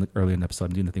we said earlier in the episode,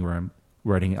 I'm doing the thing where I'm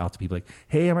writing it out to people like,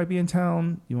 hey, I might be in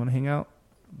town. You want to hang out?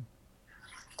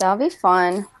 That'll be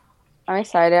fun. I'm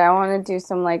excited. I want to do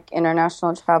some like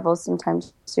international travel sometime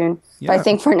soon. Yeah. But I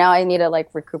think for now I need to like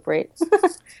recuperate.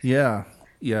 Yeah.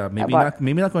 Maybe About-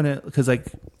 not going to, because like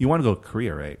you want to go to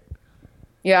Korea, right?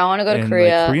 Yeah, I want to go to And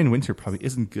Korea. like, Korean winter probably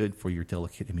isn't good for your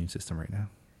delicate immune system right now.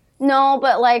 No,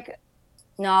 but like,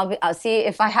 no, I'll see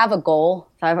if I have a goal,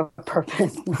 if I have a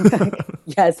purpose.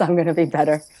 Yes, I'm going to be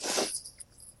better.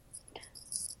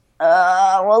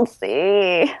 We'll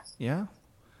see. Yeah.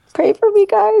 Pray for me,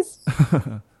 guys.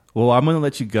 Well, I'm going to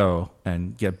let you go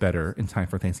and get better in time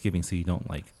for Thanksgiving so you don't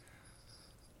like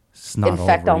snot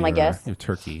Infect all all over my your, guests. your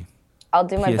turkey. I'll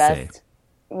do my PSA. best.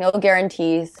 No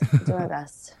guarantees. I'll do my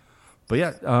best. But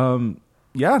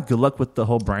yeah, good luck with the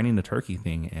whole brining the turkey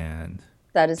thing and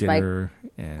That is my dinner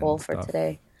and goal for stuff.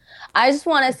 today. I just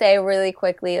want to say really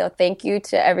quickly, though, thank you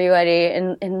to everybody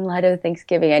in light of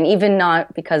Thanksgiving, and even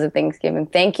not because of Thanksgiving.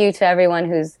 Thank you to everyone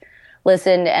who's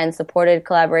listened and supported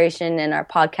collaboration in our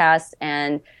podcast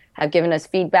and have given us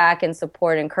feedback and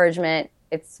support, encouragement.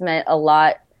 It's meant a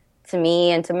lot to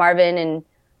me and to Marvin,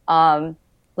 and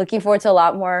looking forward to a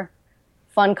lot more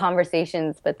fun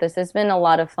conversations. But this has been a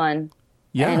lot of fun,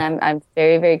 Yeah. and I'm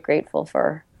very, very grateful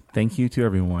for. Thank you to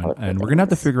everyone. All of And the we're going to have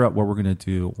to things. figure out what we're going to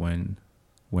do when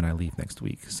I leave next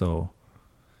week. So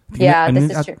Yeah, and this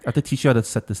then is I true. have to teach you how to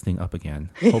set this thing up again,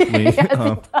 hopefully.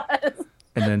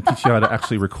 And then teach you how to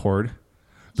actually record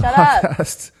the Shut up.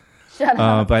 podcast. Shut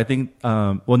up. But I think,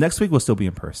 next week we'll still be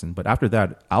in person. But after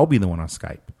that, I'll be the one on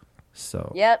Skype.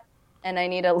 So, Yep. And I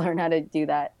need to learn how to do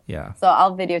that. yeah. So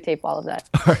I'll videotape all of that.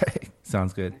 All right.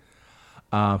 Sounds good.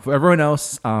 For everyone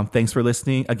else, thanks for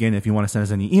listening. Again, if you want to send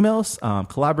us any emails,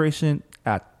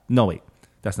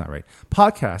 That's not right.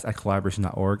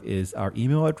 Podcast@collaboration.org is our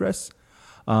email address.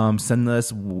 Send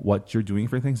us what you're doing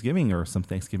for Thanksgiving or some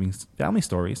Thanksgiving family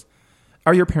stories.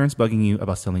 Are your parents bugging you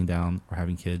about settling down or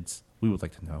having kids? We would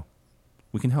like to know.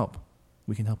 We can help.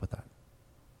 We can help with that.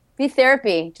 Be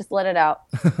therapy. Just let it out.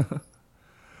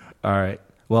 All right.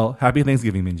 Well, happy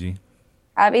Thanksgiving, Minji.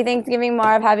 Happy Thanksgiving,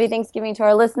 Marv. Happy Thanksgiving to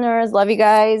our listeners. Love you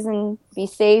guys, and be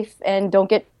safe, and don't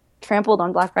get trampled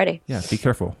on Black Friday. Yeah, be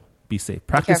careful. Be safe.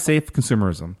 Practice safe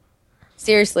consumerism.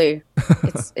 Seriously.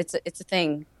 It's a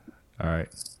thing. All right.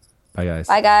 Bye, guys.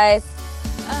 Bye, guys.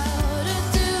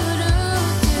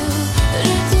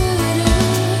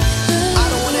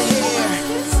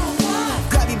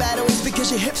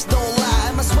 Your hips don't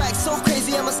lie. My swag so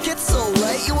crazy, I'm a schizo,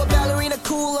 right? You a ballerina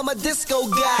cool, I'm a disco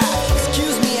guy.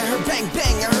 Excuse me, I heard bang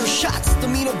bang, I heard shots.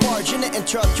 Don't mean to barge in and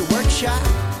interrupt your workshop.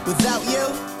 Without you,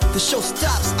 the show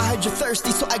stops. I heard you're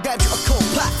thirsty, so I grabbed you a cold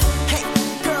pop. Hey,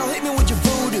 girl, hit me with your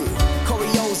voodoo.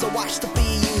 Choreos I watched up on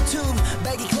YouTube.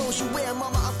 Baggy clothes you wear,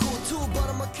 mama.